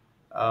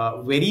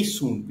 Very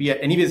soon, we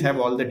anyways have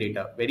all the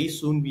data. Very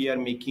soon, we are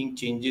making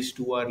changes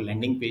to our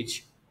landing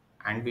page,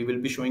 and we will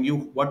be showing you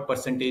what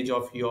percentage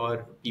of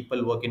your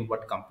people work in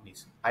what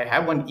companies. I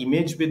have one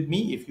image with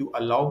me. If you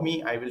allow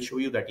me, I will show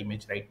you that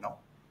image right now.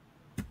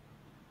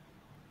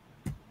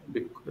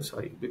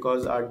 Sorry,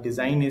 because our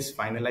design is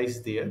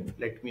finalized there.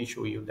 Let me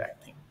show you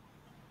that thing.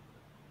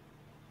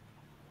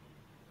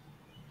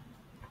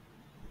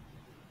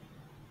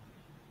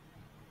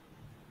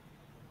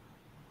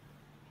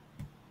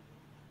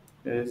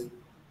 Yes.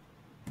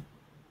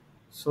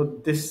 So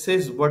this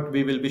is what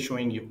we will be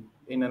showing you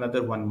in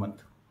another 1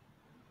 month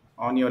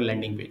on your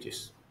landing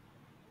pages.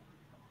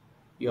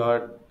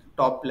 Your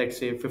top, let's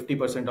say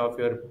 50% of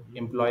your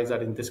employees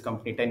are in this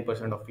company,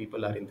 10% of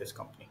people are in this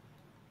company.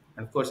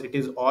 And of course, it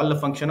is all a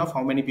function of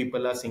how many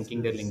people are This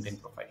syncing their is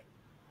LinkedIn profile,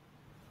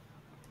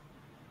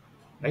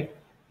 right?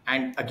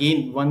 And again,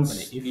 funny.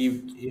 once If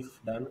we,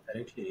 done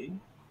correctly,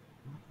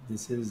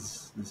 this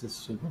is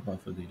super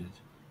powerful, Dheeraj.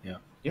 Yeah.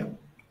 yeah,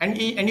 and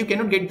you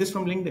cannot get this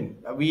from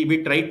LinkedIn.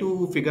 We try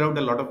to figure out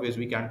a lot of ways,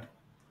 we can't.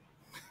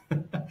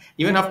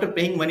 Even after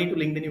paying money to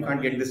LinkedIn, you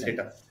can't Manually get you this can.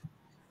 data.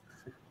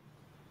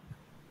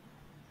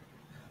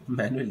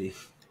 Manually.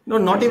 No,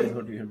 not Which is even.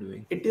 what we are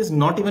doing. It is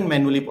not even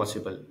manually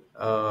possible.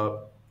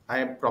 I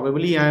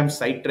am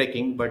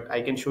sidetracking, but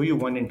I can show you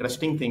one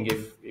interesting thing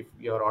if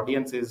your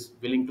audience is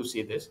willing to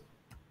see this.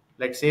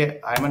 Let's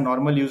say I'm a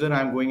normal user.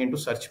 I'm going into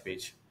search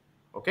page,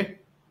 okay,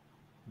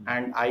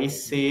 and I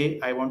say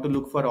I want to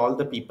look for all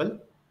the people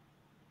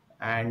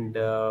and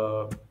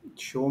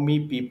show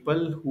me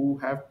people who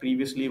have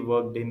previously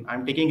worked in.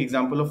 I'm taking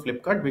example of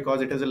Flipkart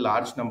because it has a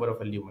large number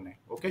of alumni.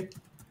 Okay,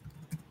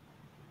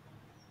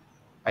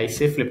 I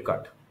say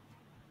Flipkart.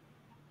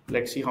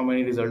 Let's see how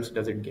many results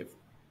does it give.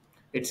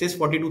 It says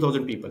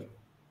 42,000 people.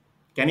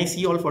 Can I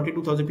see all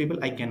 42,000 people?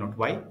 I cannot.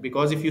 Why?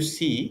 Because if you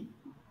see,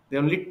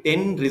 there are only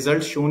 10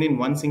 results shown in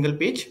one single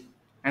page,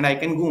 and I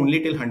can go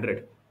only till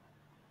 100.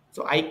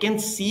 So I can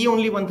see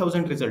only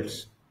 1,000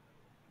 results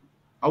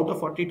out of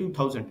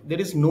 42,000. There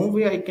is no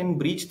way I can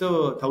breach the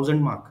 1,000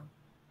 mark.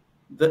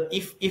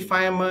 If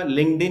I am a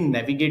LinkedIn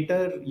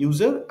Navigator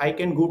user, I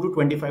can go to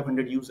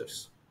 2,500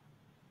 users.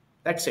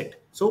 That's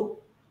it.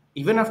 So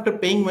even after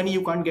paying money,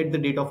 you can't get the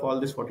data of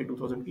all this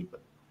 42,000 people.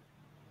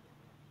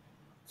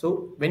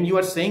 So when you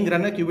are saying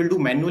Ranak, you will do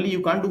manually,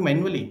 you can't do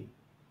manually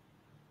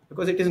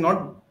because it is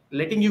not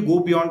letting you go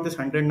beyond this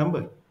 100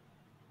 number.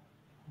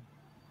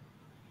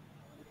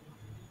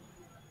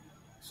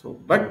 So,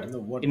 but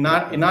No, in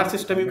our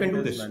system, I you can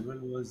meant do as this. manual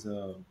was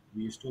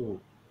we used to.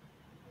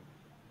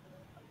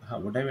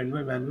 What I meant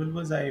by manual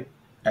was I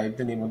type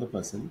the name of the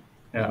person,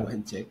 go Yeah,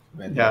 and check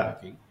where they are yeah,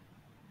 working,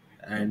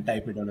 and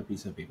type it on a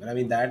piece of paper. I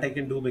mean that I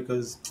can do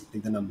because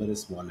like, the number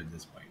is small at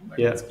this point, but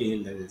yeah, at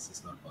scale this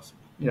is not possible.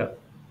 yeah,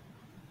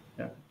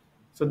 yeah.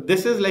 So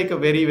this is like a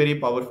very very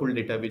powerful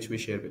data which we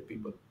share with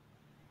people.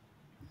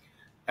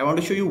 I want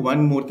to show you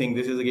one more thing.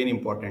 This is again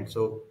important.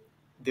 So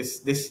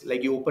this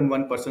like you open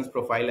one person's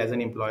profile as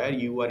an employer,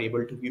 you are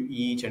able to view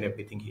each and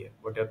everything here.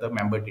 What are the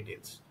member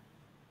details?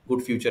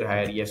 Good future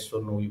hire, yes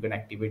or no. You can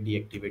activate,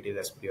 deactivate it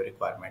as per your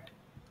requirement.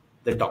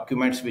 The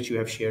documents which you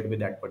have shared with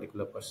that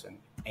particular person,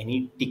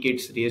 any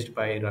tickets raised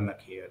by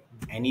Ranak here,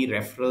 any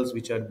referrals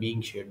which are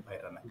being shared by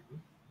Ranak.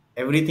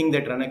 Everything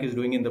that Ranak is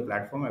doing in the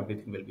platform,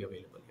 everything will be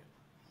available here.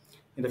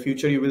 In the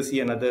future, you will see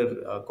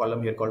another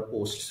column here called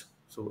posts.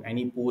 So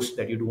any post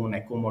that you do on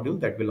Echo module,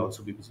 that will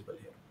also be visible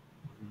here.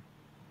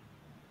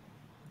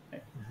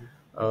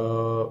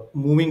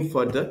 Moving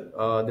further,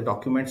 the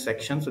document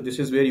section. So this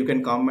is where you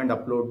can come and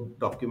upload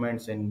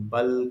documents in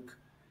bulk.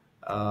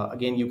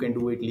 Again, you can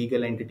do it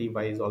legal entity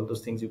wise, all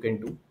those things you can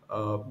do.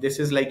 This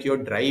is like your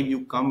drive.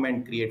 You come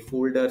and create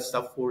folders,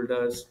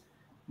 subfolders,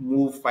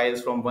 move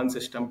files from one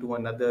system to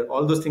another.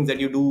 All those things that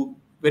you do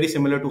very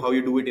similar to how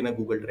you do it in a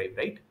Google Drive,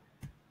 right?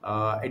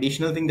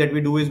 Additional thing that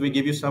we do is we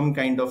give you some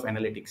kind of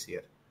analytics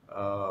here.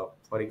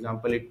 For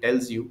example, it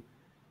tells you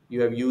you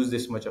have used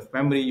this much of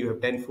memory, you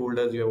have 10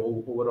 folders, you have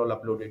overall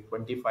uploaded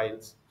 20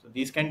 files. So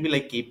these can be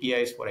like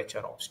KPIs for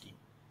HR ops team,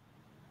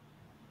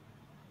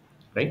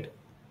 right?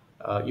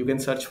 You can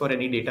search for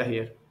any data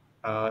here.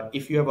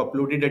 If you have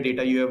uploaded a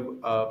data,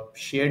 you have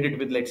shared it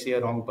with, let's say,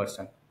 a wrong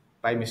person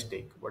by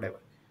mistake,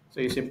 whatever. So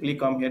you simply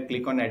come here,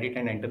 click on edit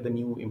and enter the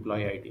new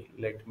employee ID.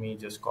 Let me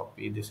just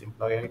copy this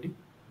employee ID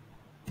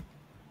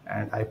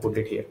and I put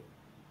it here.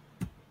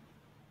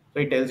 So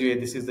it tells you, hey,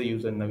 this is the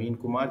user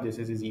Naveen Kumar, this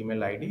is his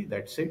email ID.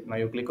 That's it. Now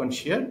you click on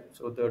share.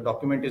 So the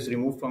document is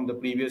removed from the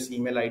previous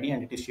email ID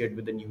and it is shared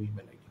with the new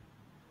email ID.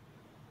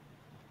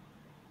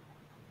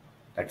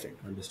 That's it.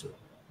 Understood.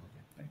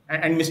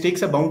 And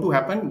mistakes are bound to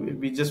happen.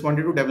 We just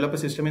wanted to develop a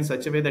system in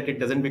such a way that it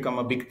doesn't become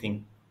a big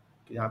thing.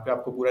 कि जहाँ पे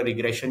आपको पूरा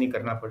regression ही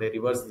करना पड़े,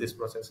 reverse this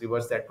process,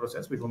 reverse that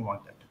process. We don't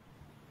want that.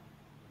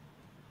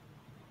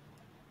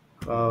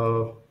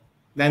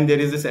 Then there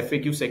is this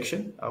FAQ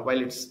section.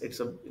 While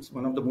it's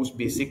one of the most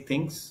basic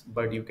things,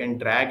 but you can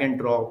drag and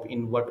drop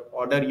in what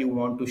order you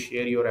want to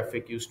share your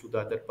FAQs to the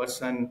other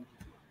person.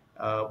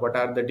 What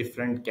are the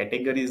different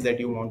categories that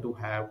you want to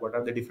have? What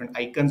are the different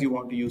icons you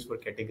want to use for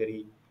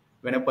category?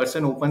 When a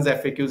person opens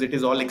FAQs, it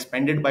is all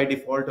expanded by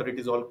default or it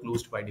is all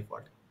closed by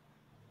default.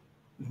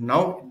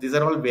 Now these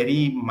are all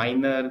very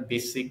minor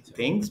basic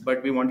things,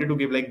 but we wanted to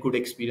give like good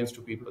experience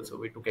to people, so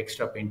we took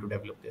extra pain to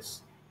develop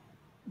this.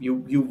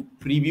 You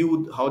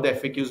previewed how the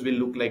FAQs will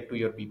look like to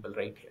your people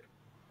right here,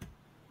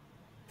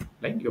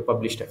 like your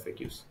published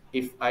FAQs.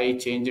 If I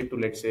change it to,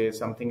 let's say,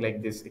 something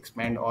like this,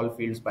 expand all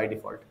fields by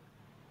default,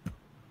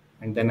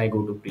 and then I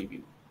go to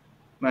preview,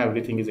 now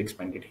everything is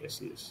expanded here.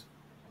 See this.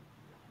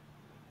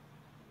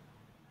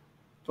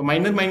 So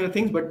minor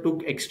things, but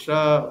took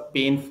extra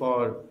pain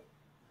for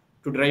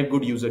to drive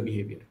good user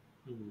behavior.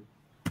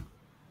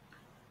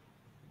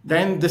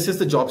 Then this is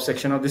the job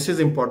section. Now this is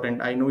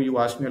important. I know you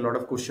asked me a lot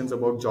of questions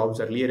about jobs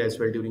earlier as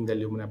well during the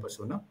alumni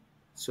persona.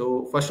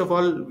 So first of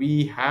all,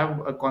 we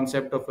have a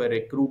concept of a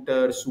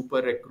recruiter,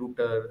 super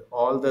recruiter,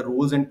 all the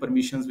roles and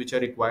permissions which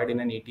are required in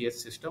an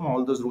ATS system.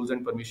 All those rules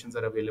and permissions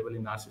are available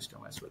in our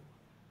system as well.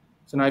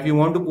 So now if you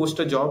want to post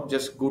a job,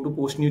 just go to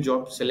post new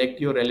job, select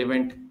your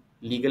relevant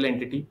legal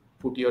entity,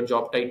 put your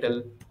job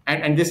title,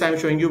 and this I'm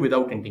showing you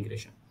without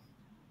integration.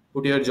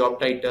 Put your job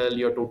title,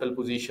 your total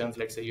positions,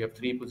 let's say you have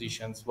 3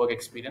 positions, work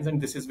experience, and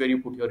this is where you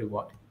put your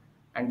reward.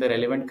 And the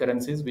relevant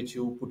currencies which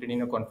you put in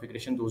your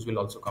configuration, those will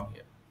also come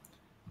here.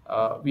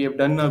 We have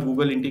done a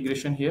Google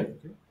integration here.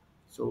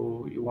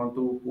 So you want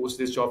to post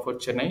this job for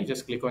Chennai,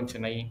 just click on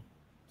Chennai.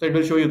 So it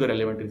will show you the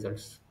relevant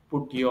results.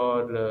 Put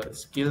your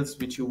skills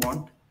which you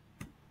want,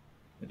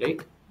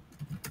 right?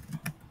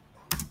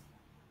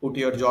 Put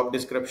your job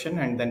description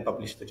and then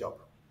publish the job.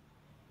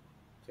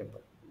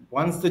 Simple.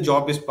 Once the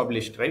job is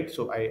published, right?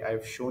 So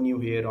I've shown you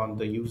here on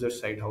the user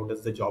side, how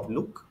does the job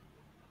look?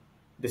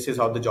 This is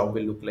how the job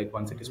will look like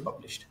once it is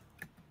published.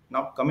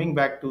 Now coming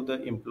back to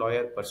the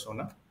employer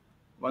persona,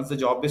 once the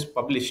job is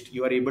published,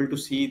 you are able to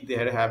see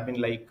there have been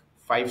like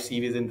 5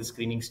 CVs in the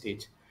screening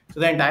stage.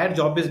 So the entire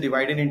job is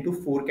divided into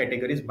 4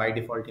 categories by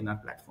default in our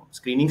platform: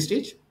 screening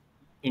stage,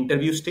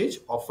 interview stage,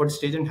 offered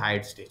stage, and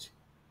hired stage.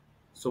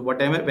 So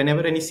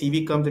whenever any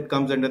CV comes, it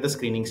comes under the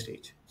screening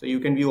stage. So you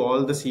can view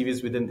all the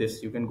CVs within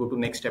this. You can go to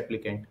next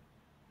applicant.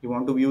 You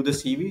want to view the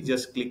CV,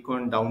 just click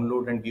on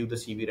download and view the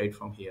CV right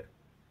from here.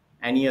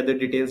 Any other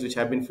details which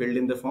have been filled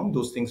in the form,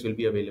 those things will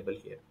be available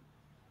here.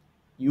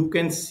 You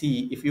can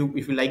see if you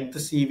like the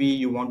CV,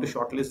 you want to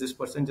shortlist this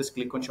person, just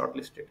click on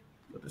shortlisted.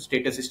 So the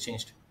status is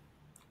changed.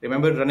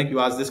 Remember, Ranik,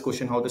 you asked this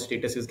question, how the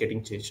status is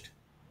getting changed.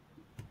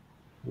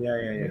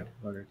 Yeah.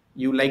 Got it.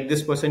 You like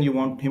this person, you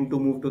want him to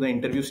move to the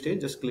interview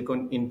stage, just click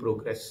on in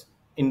progress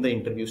in the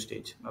interview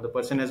stage. Now the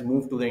person has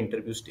moved to the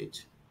interview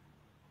stage.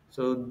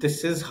 So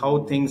this is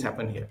how things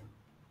happen here,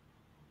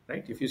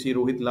 right? If you see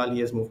Rohit Lal, he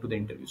has moved to the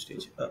interview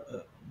stage.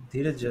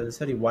 Dheeraj,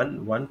 sorry,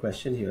 one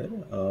question here.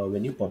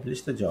 When you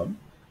publish the job,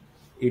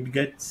 it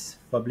gets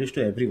published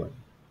to everyone,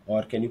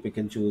 or can you pick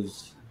and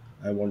choose?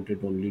 I want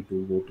it only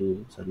to go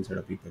to certain set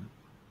of people.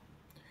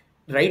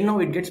 Right now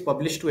it gets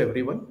published to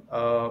everyone.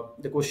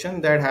 The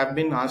question that have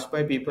been asked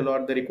by people,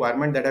 or the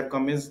requirement that have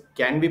come, is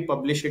can we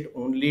publish it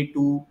only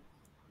to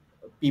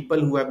people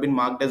who have been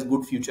marked as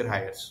good future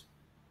hires?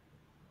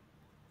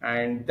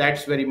 And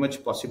that's very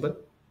much possible.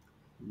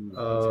 Makes sense.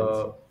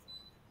 uh,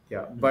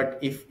 yeah, but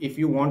if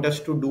you want us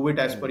to do it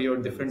as per your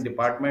That different makes sense.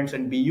 departments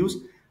and BUs,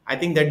 I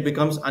think that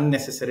becomes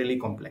unnecessarily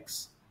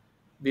complex.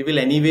 We will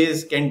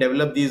anyways can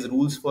develop these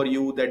rules for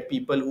you that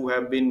people who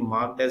have been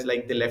marked as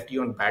like they left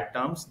you on bad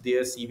terms,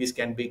 their CVs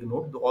can be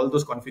ignored. All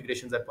those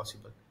configurations are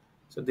possible.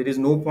 So there is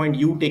no point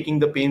you taking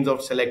the pains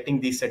of selecting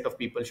this set of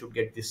people should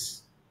get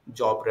this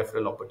job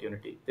referral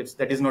opportunity.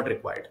 That is not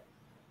required.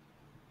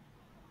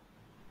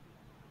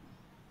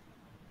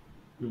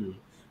 No,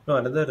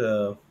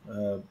 another.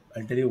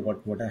 I'll tell you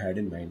what I had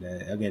in mind.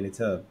 Again, it's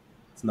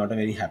not a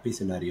very happy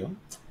scenario.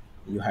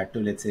 You had to,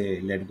 let's say,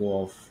 let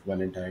go of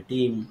one entire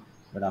team,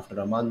 but after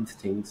a month,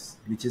 things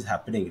which is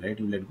happening, right?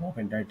 You let go of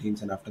entire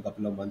teams, and after a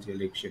couple of months, you're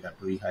like, shit, I have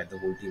to rehire the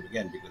whole team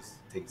again because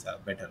things are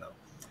better now,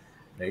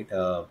 right?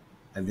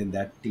 And then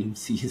that team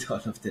sees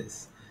all of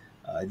this.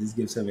 This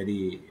gives a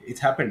very. It's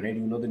happened, right?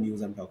 You know the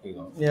news I'm talking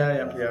of.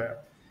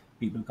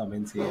 People come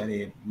and say,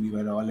 "Arey, we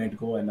were all let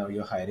go, and now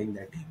you're hiring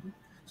that team."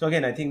 So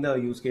again, I think the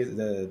use case,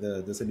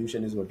 the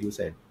solution is what you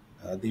said.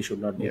 They should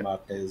not be Yeah,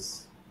 marked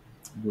as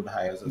good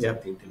hires or yeah,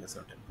 something till a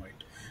certain point.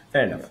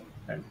 Fair yeah. enough.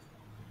 Fair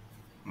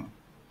enough.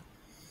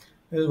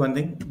 There's one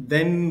thing.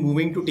 Then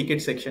moving to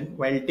ticket section.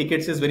 While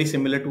tickets is very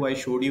similar to I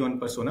showed you on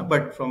Persona,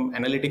 but from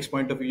analytics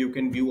point of view, you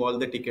can view all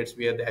the tickets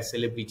where the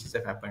SLA breaches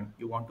have happened.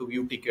 You want to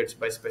view tickets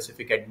by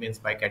specific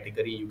admins by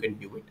category, you can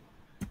view it.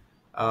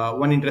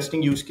 One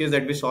interesting use case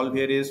that we solve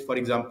here is, for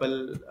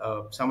example,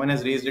 someone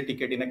has raised a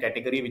ticket in a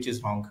category which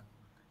is wrong,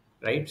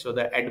 right? So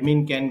the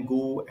admin can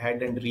go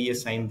ahead and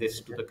reassign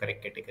this to the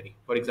correct category.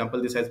 For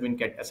example, this has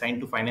been assigned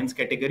to finance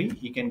category.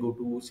 He can go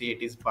to say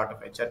it is part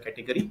of HR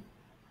category,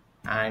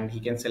 and he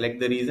can select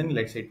the reason.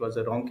 Let's say it was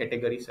a wrong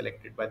category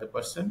selected by the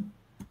person,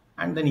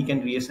 and then he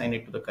can reassign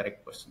it to the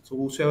correct person. So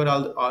whosoever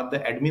are the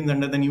admins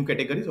under the new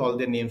categories, all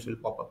their names will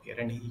pop up here,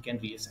 and he can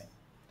reassign.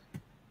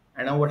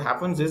 And now what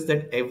happens is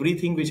that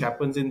everything which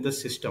happens in the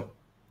system,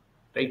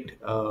 right?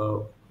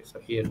 So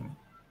here,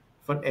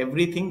 for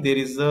everything there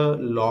is a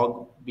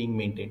log being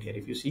maintained here.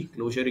 If you see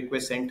closure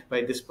request sent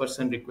by this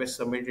person, request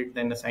submitted,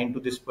 then assigned to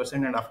this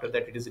person, and after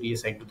that it is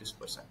reassigned to this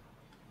person.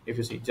 If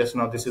you see just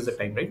now, this is the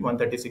time, right?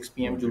 1:36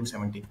 p.m. Got it. June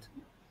 17th.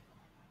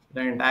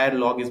 The entire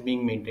log is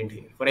being maintained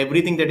here. For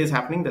everything that is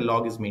happening, the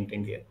log is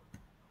maintained here.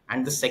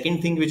 And the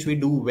second thing which we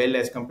do well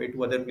as compared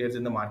to other players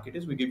in the market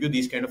is we give you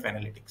these kind of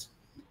analytics.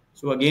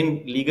 So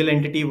again, legal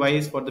entity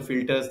wise, for the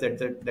filters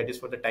that is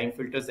for the time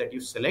filters that you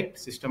select,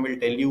 system will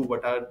tell you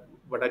what are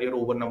your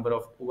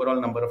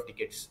overall number of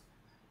tickets.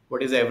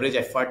 What is the average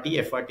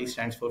FRT? FRT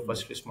stands for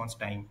first response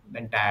time.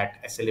 Then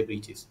TAT, SLA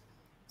breaches.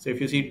 So if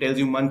you see, it tells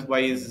you month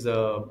wise,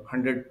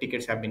 100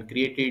 tickets have been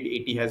created,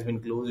 80 has been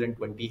closed, and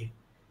 20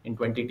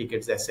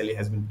 tickets the SLA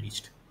has been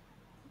breached.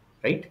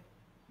 Right?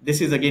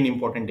 This is again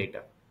important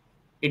data.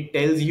 It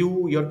tells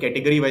you your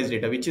category wise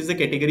data, which is the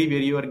category where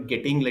you are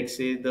getting, let's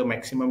say, the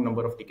maximum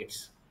number of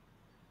tickets,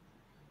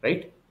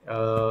 right?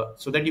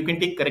 So that you can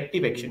take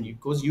corrective action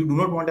because you do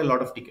not want a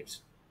lot of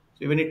tickets.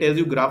 So even it tells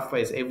you graph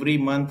wise, every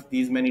month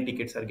these many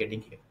tickets are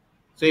getting here.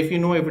 So if you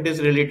know if it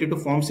is related to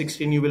Form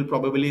 16, you will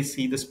probably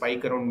see the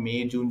spike around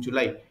May, June,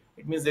 July.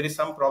 It means there is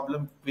some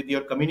problem with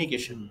your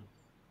communication,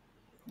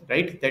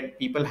 right? That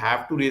people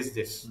have to raise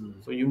this.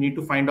 So you need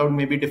to find out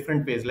maybe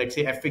different ways. Like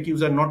say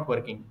FAQs are not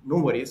working, no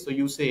worries. So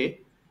you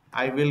say,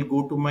 I will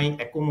go to my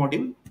Echo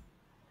module,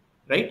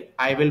 right?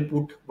 I will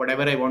put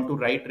whatever I want to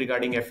write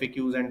regarding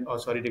FAQs and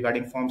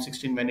regarding Form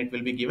 16 when it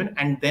will be given,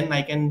 and then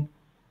I can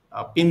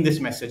pin this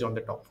message on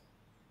the top.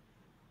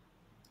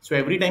 So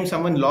every time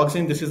someone logs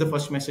in, this is the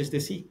first message they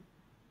see.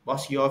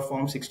 Boss, your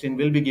Form 16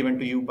 will be given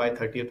to you by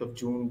 30th of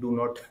June. Do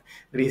not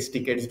raise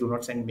tickets, do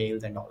not send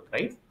mails and all,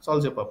 right?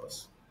 Solves your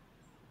purpose.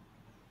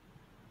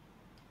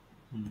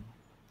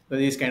 So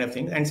these kind of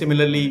things. And Got it.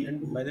 similarly,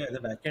 And by the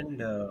back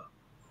end,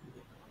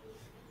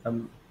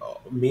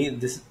 may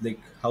this like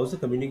how's the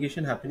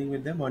communication happening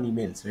with them on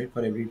emails, right?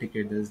 For every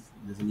ticket, there's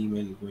an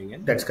email going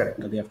in. that's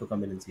correct. They have to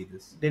come in and see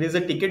this. There is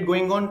a ticket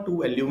going on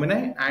to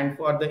alumni, and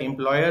for the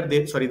employer,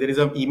 there is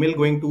an email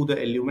going to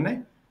the alumni,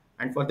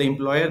 and for the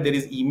employer, there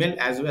is email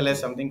as well as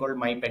something called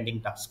my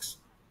pending tasks.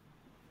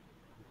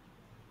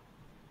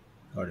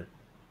 Got it.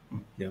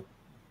 Yeah.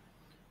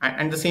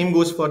 And the same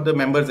goes for the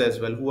members as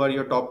well. Who are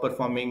your top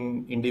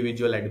performing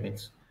individual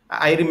admins?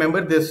 I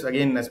remember this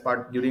again as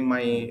part during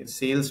my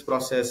sales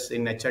process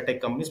in hrtech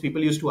companies.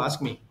 People used to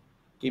ask me,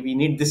 okay, we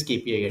need this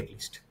KPI at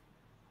least.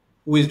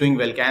 Who is doing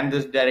well? Can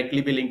this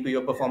directly be linked to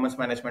your performance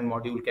management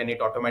module? Can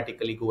it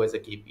automatically go as a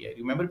KPI?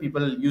 Remember,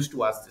 people used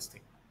to ask this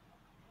thing.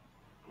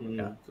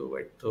 Yeah.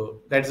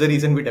 So that's the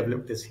reason we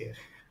developed this here.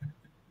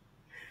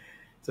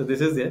 So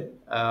this is there.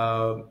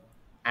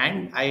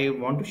 And I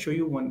want to show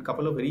you one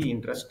couple of very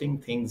interesting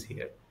things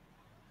here.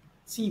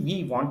 See,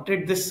 we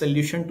wanted this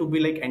solution to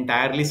be like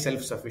entirely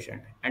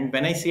self-sufficient. And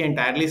when I say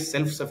entirely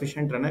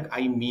self-sufficient, Ranak,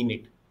 I mean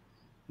it.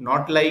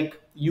 Not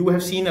like you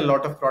have seen a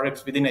lot of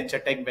products within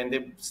hrtech when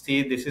they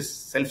say this is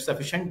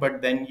self-sufficient,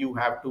 but then you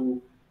have to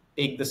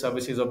take the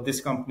services of this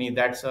company,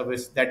 that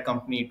service, that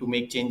company to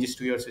make changes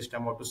to your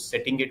system or to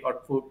setting it or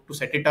to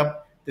set it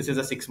up. This is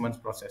a 6 months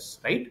process,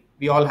 right?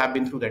 We all have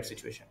been through that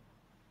situation.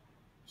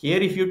 Here,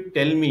 if you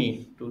tell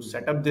me to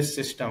set up this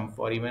system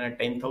for even a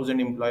 10,000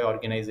 employee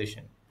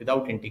organization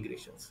without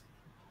integrations,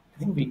 I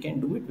think we can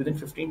do it within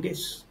 15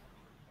 days.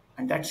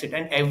 And that's it.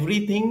 And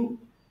everything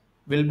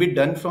will be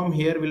done from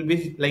here, will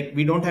be like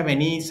we don't have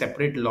any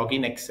separate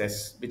login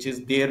access, which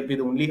is there with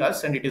only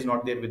us and it is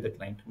not there with the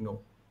client.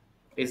 No,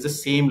 it's the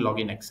same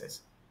login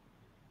access.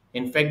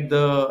 In fact,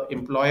 the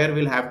employer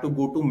will have to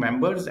go to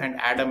members and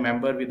add a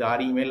member with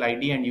our email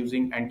ID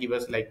and give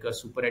us like a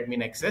super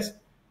admin access.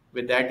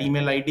 With that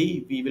email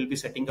ID, we will be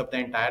setting up the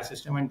entire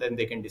system and then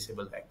they can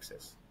disable the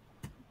access.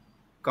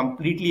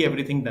 Completely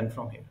everything done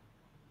from here.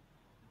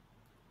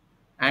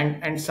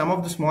 And some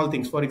of the small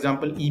things, for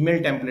example,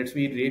 email templates,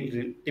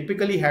 we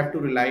typically have to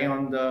rely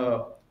on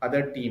the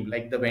other team,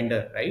 like the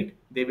vendor, right?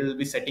 They will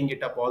be setting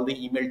it up all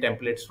the email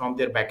templates from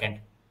their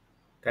backend,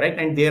 correct?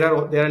 And there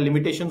are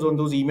limitations on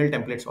those email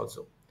templates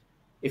also.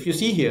 If you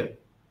see here,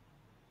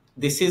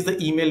 this is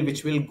the email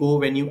which will go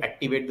when you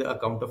activate the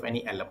account of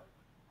any alum.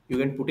 You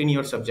can put in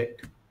your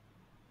subject.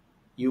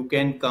 You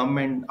can come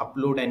and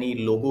upload any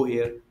logo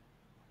here.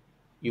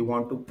 You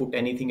want to put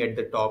anything at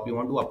the top. You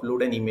want to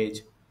upload an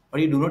image, or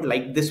you do not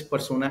like this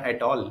persona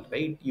at all,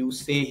 right? You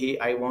say, hey,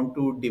 I want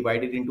to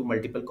divide it into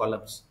multiple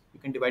columns. You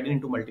can divide it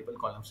into multiple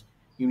columns.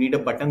 You need a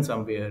button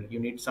somewhere. You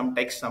need some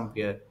text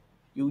somewhere.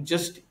 You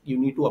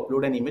need to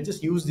upload an image.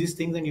 Just use these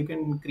things and you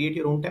can create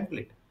your own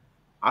template.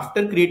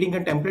 After creating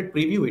a template,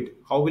 preview it.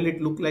 How will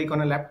it look like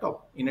on a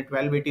laptop in a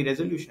 1280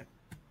 resolution?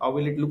 How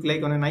will it look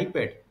like on an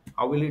iPad?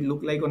 How will it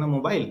look like on a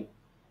mobile?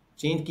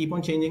 Keep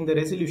on changing the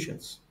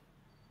resolutions.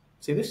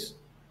 See this?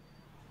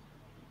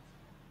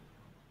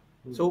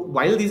 So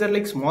while these are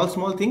like small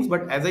things,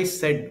 but as I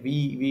said,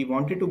 we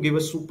wanted to give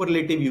a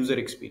superlative user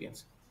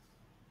experience,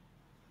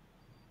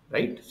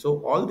 right?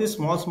 So all these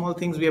small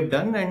things we have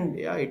done, and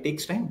yeah, it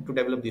takes time to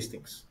develop these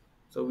things.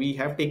 So we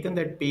have taken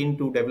that pain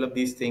to develop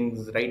these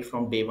things right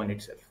from day one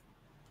itself.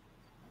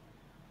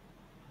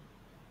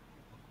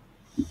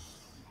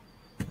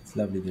 It's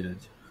lovely, Dheeraj.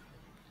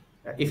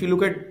 If you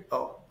look at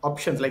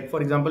options, like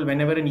for example,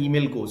 whenever an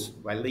email goes,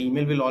 while the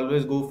email will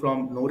always go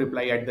from no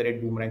reply at the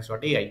rate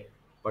boomerangs.ai,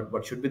 but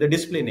what should be the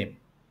display name?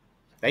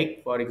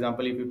 Right? For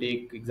example, if you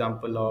take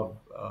example of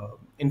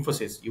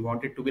Infosys, you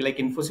want it to be like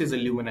Infosys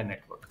Alumni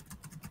Network.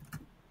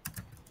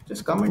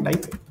 Just come and type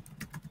it.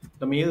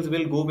 The mails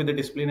will go with the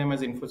display name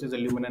as Infosys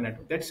Alumni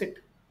Network. That's it.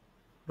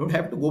 Don't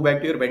have to go back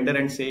to your vendor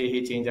and say,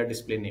 hey, change our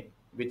display name,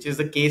 which is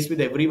the case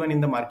with everyone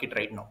in the market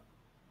right now.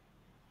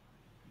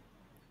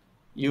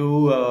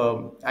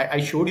 I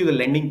showed you the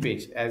landing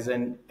page as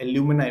an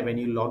alumni. When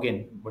you log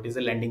in, what is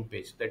the landing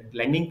page? That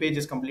landing page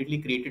is completely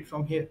created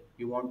from here.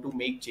 You want to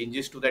make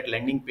changes to that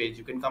landing page,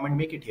 you can come and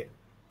make it here.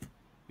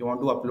 You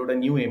want to upload a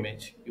new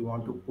image, you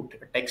want to put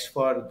a text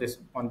for this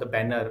on the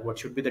banner, what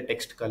should be the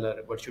text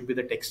color, what should be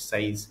the text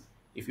size.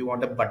 If you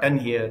want a button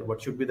here,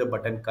 what should be the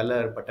button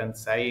color, button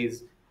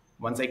size.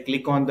 Once I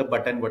click on the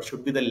button, what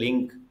should be the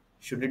link,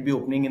 should it be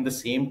opening in the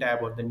same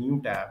tab or the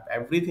new tab?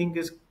 Everything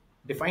is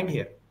defined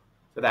here.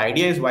 So the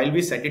idea is, while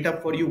we set it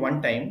up for you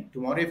one time,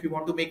 tomorrow if you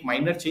want to make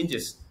minor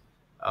changes,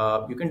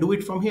 you can do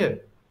it from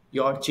here.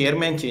 Your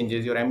chairman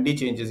changes, your MD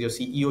changes, your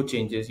CEO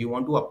changes. You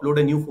want to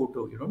upload a new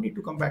photo, you don't need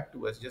to come back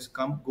to us. Just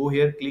come, go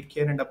here, click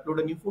here, and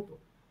upload a new photo.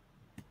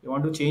 You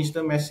want to change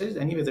the message,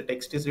 anyway, the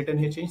text is written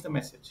here. Change the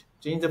message,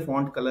 change the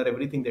font color,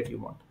 everything that you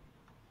want.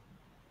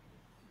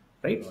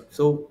 Right. Got it.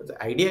 So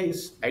the idea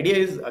is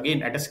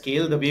again at a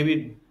scale. The way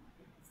we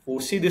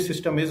foresee this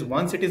system is,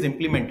 once it is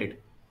implemented,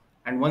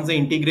 and once the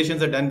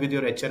integrations are done with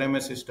your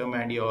HRMS system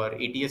and your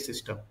ATS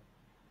system,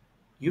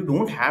 you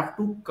don't have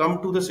to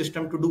come to the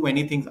system to do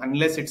anything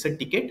unless it's a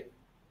ticket,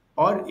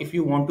 or if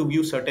you want to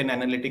view certain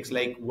analytics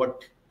like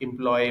what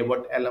employee,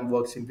 what alum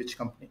works in which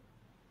company.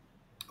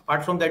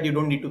 Apart from that, you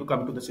don't need to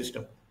come to the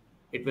system.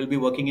 It will be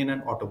working in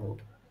an auto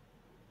mode.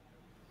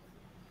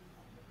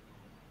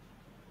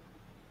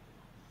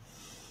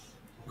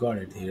 Got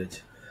it,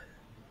 Dheeraj.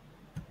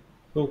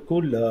 Oh,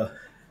 cool.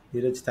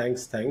 Dheeraj,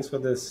 thanks for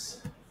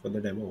this, for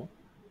the demo.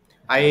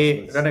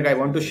 This was Ranak, I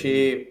want to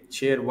very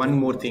share one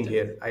more thing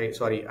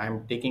informative. here.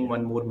 I'm taking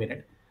one more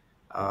minute.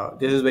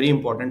 This is very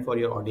important for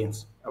your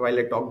audience. While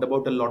I talked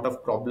about a lot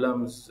of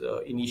problems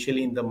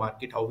initially in the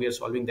market, how we are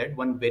solving that,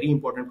 one very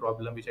important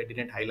problem which I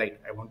didn't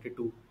highlight, I wanted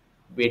to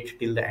wait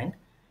till the end,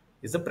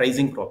 is the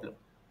pricing problem.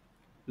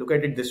 Look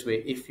at it this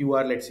way: if you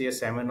are, let's say, a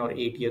 7 or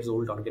 8 years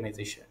old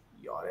organization,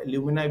 your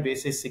alumni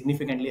base is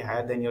significantly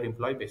higher than your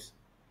employee base.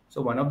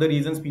 So one of the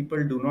reasons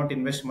people do not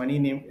invest money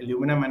in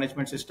alumni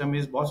management system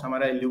is, boss,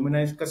 हमारा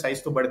alumni का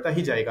size तो बढ़ता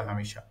ही जाएगा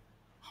हमेशा.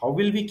 How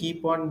will we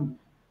keep on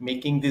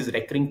making these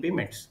recurring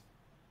payments?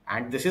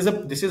 And this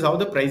is how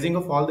the pricing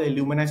of all the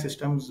alumni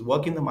systems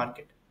work in the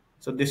market.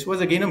 So this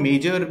was again a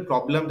major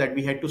problem that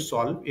we had to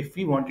solve if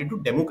we wanted to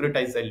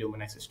democratize the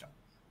alumni system.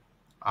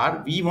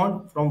 Or we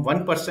want, from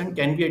 1%,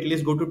 can we at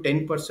least go to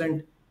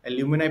 10%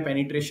 alumni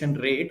penetration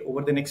rate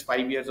over the next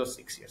 5 years or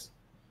 6 years?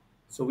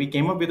 So we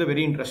came up with a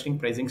very interesting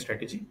pricing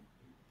strategy.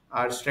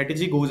 Our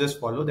strategy goes as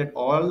follow: that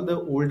all the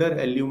older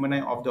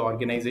alumni of the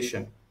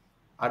organization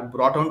are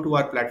brought onto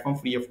our platform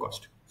free of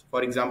cost. So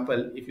for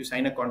example, if you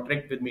sign a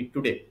contract with me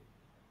today,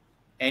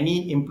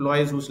 any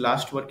employees whose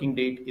last working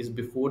date is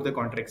before the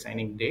contract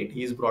signing date,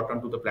 he is brought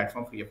onto the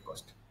platform free of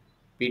cost.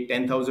 Be it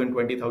 10,000,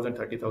 20,000,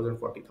 30,000,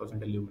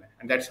 40,000 alumni.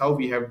 And that's how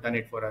we have done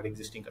it for our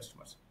existing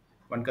customers.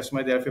 One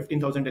customer, there are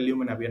 15,000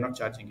 alumni, we are not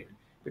charging it.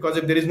 Because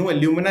if there is no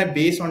alumni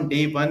base on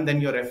day one,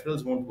 then your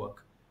referrals won't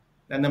work.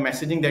 Then the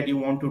messaging that you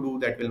want to do,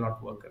 that will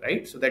not work,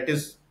 right? So that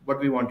is what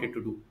we wanted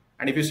to do.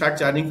 And if you start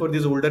charging for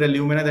these older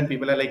alumni, then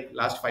people are like,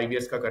 last 5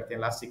 years ka karte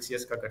hain, last 6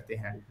 years ka karte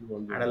hain. People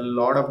won't be And a happy.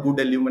 lot of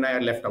good alumni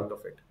are left out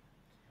of it.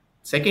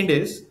 Second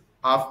is,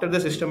 after the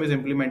system is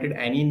implemented,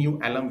 any new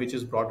alum which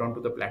is brought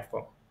onto the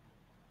platform,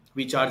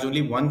 we charge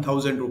only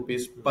 1,000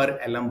 rupees per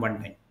alum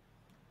one time.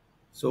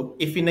 So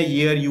if in a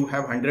year you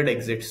have 100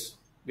 exits,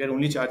 we are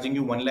only charging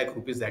you 1 lakh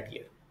rupees that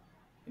year.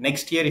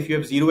 Next year, if you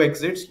have zero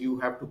exits, you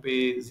have to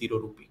pay 0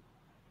 rupee.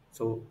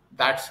 So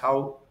that's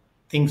how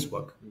things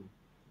work.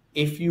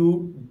 If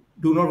you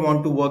do not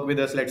want to work with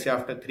us, let's say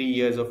after 3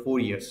 years or 4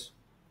 years,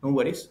 no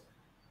worries.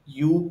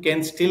 You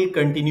can still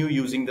continue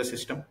using the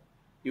system.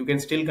 You can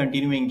still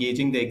continue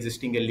engaging the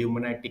existing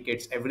alumni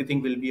tickets.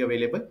 Everything will be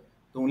available.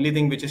 The only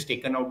thing which is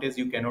taken out is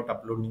you cannot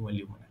upload new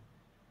alumni.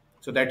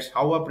 So that's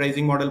how our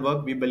pricing model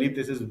works. We believe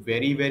this is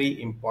very,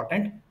 very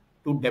important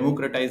to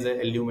democratize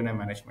the alumni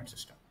management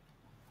system.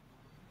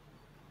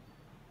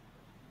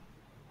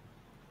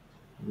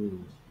 Well,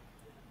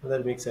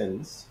 that makes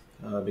sense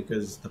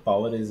because the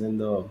power is in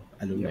the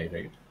alumni, Yep.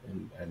 right?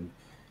 And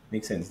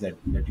makes sense that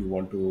you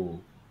want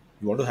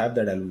to have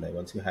that alumni.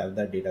 Once you have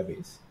that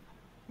database,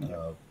 Yep.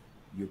 uh,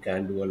 you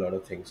can do a lot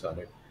of things on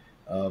it.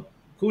 Uh,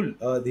 cool,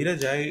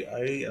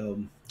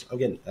 Dheeraj.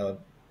 again, I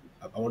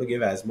want to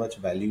give as much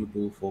value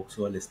to folks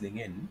who are listening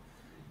in,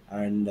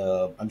 and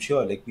I'm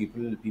sure like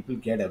people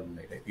get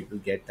alumni, right? People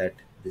get that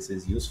this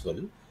is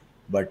useful,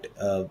 but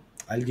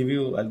I'll give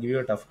you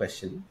a tough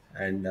question,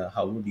 and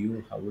how would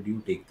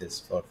you take this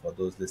for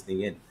those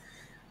listening in?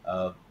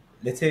 Uh,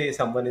 let's say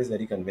someone is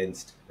very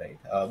convinced, right?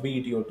 Be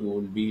it your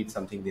tool, be it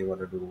something they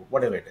want to do,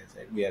 whatever it is,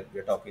 right? We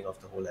are talking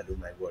of the whole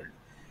alumni world.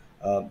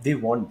 They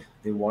want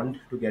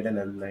to get an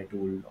alumni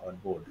tool on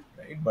board,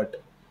 right?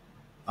 But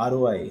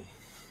ROI,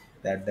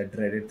 that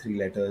dreaded three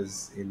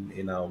letters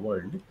in our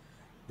world,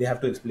 they have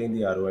to explain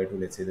the ROI to,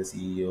 let's say, the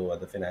CEO or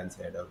the finance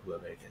head or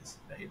whoever it is,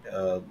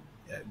 right?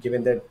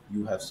 Given that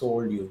you have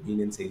sold, you've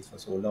been in sales for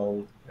so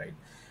long, right?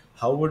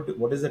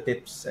 What is the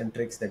tips and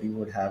tricks that you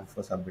would have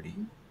for somebody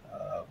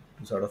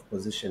to sort of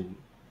position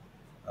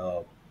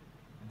uh,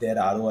 their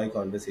ROI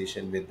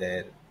conversation with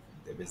their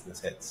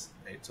business heads,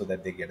 right? So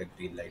that they get a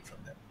green light from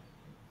them.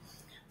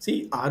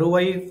 See,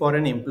 ROI for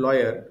an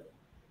employer,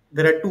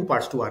 there are two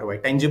parts to ROI,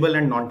 tangible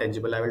and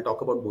non-tangible. I will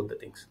talk about both the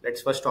things.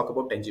 Let's first talk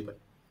about tangible.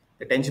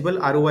 The tangible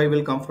ROI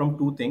will come from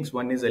two things.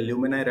 One is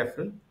alumni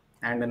referral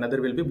and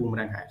another will be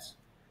boomerang hires.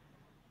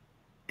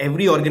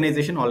 Every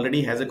organization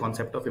already has a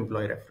concept of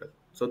employee referral.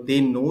 So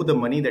they know the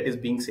money that is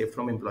being saved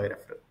from employee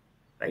referral,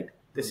 right?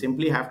 They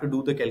simply have to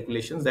do the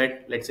calculations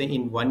that, let's say,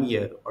 in 1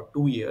 year or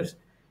 2 years,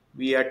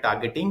 we are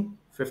targeting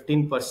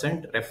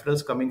 15%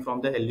 referrals coming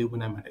from the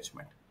alumni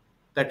management.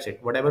 That's it.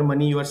 Whatever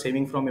money you are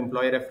saving from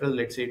employee referral,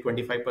 let's say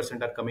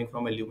 25% are coming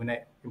from alumni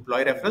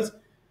employee referrals,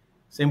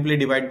 simply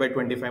divide by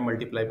 25,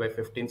 multiply by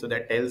 15. So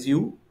that tells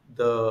you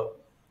the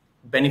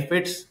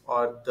benefits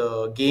or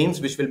the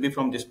gains which will be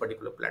from this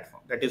particular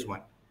platform. That is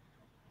one.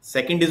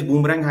 Second is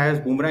boomerang hires.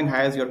 Boomerang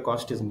hires, your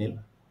cost is nil.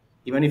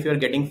 Even if you are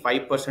getting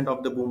 5%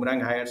 of the boomerang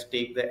hires,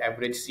 take the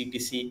average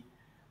CTC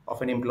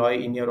of an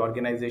employee in your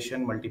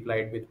organization, multiply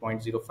it with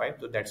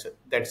 0.05. So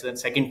that's the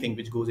second thing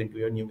which goes into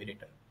your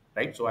numerator,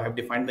 right? So I have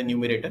defined the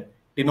numerator.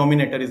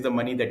 Denominator is the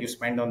money that you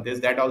spend on this.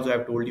 That also I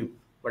have told you.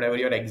 Whatever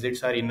your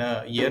exits are in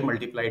a year,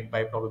 multiplied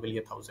by probably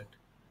 1,000,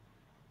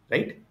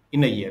 right?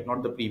 In a year,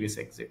 not the previous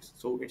exits.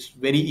 So it's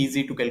very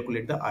easy to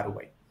calculate the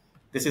ROI.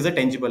 This is a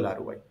tangible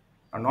ROI.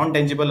 A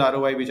non-tangible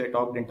ROI, which I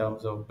talked in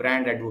terms of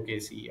brand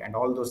advocacy and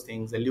all those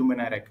things,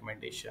 alumni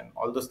recommendation,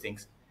 all those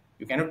things,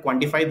 you cannot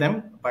quantify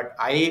them. But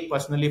I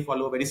personally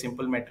follow a very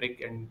simple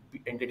metric, and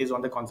it is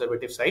on the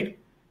conservative side.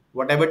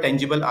 Whatever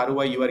tangible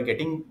ROI you are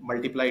getting,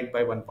 multiplied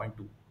by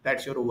 1.2.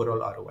 That's your overall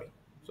ROI.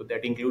 So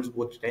that includes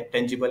both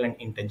tangible and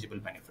intangible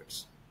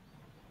benefits.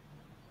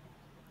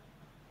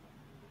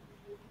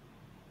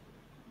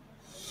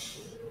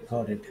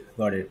 Got it.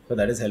 Got it. So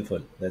that is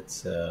helpful.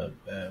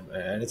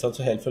 And it's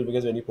also helpful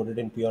because when you put it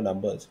in pure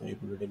numbers, when you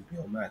put it in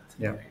pure math,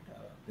 Yeah. right,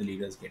 the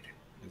leaders get it.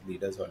 The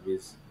leaders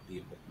always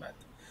deal with math.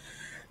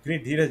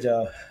 Great, Dheeraj.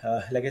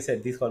 Like I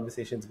said, these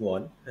conversations go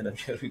on, and I'm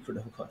sure we could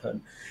have gone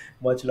on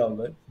much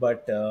longer.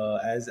 But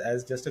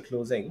as just a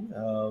closing,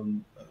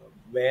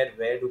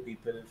 where do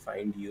people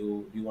find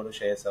you? Do you want to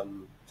share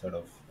some sort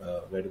of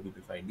where do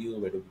people find you?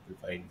 Where do people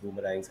find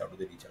boomerangs? How do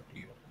they reach out to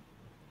you?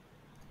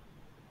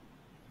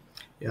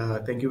 Yeah,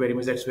 thank you very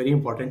much. That's very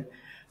important.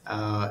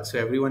 So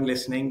everyone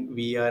listening,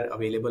 we are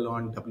available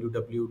on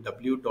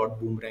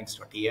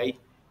www.boomerangs.ai.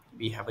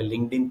 We have a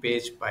LinkedIn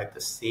page by the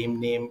same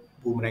name,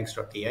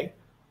 boomerangs.ai,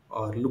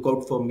 or look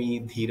out for me,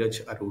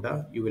 Dheeraj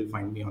Aruda. You will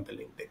find me on the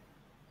LinkedIn.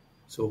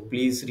 So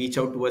please reach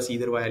out to us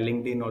either via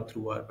LinkedIn or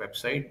through our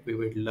website. We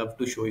would love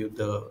to show you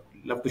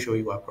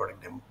our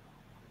product demo.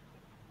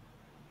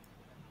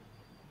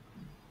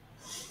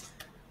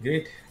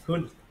 Great,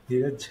 cool.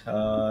 Dheeraj,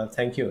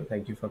 thank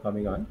you for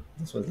coming on.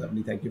 This was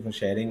lovely. Thank you for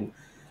sharing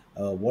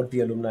what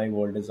the alumni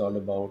world is all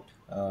about.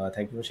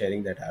 Thank you for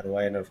sharing that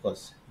ROI and of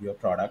course your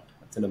product.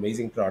 It's an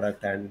amazing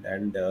product,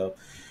 and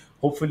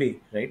hopefully,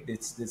 right?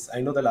 It's this.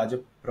 I know the larger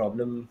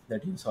problem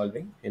that you're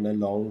solving in a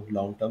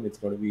long term. It's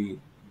going to be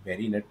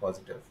very net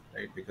positive,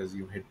 right? Because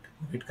you hit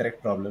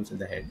correct problems in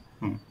the head,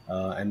 Hmm.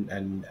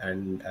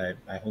 and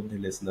I hope the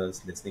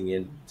listeners listening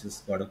in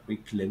just got a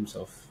quick glimpse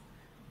of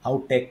how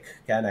tech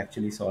can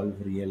actually solve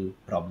real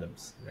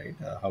problems, right?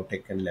 How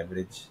tech can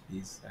leverage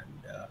these.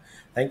 And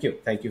thank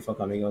you for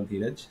coming on,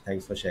 Dheeraj.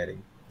 Thanks for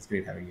sharing. It's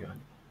great having you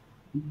on.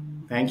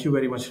 Thank you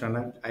very much,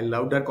 Rana. I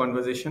loved our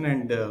conversation,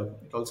 and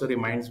it also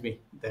reminds me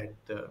that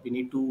we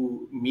need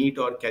to meet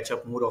or catch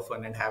up more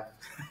often and have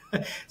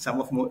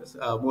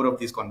more of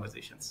these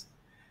conversations.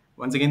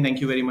 Once again, thank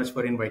you very much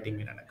for inviting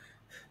me, Rana,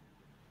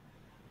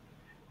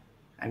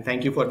 and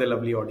thank you for the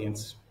lovely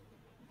audience.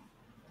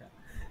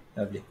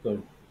 Lovely,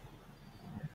 cool.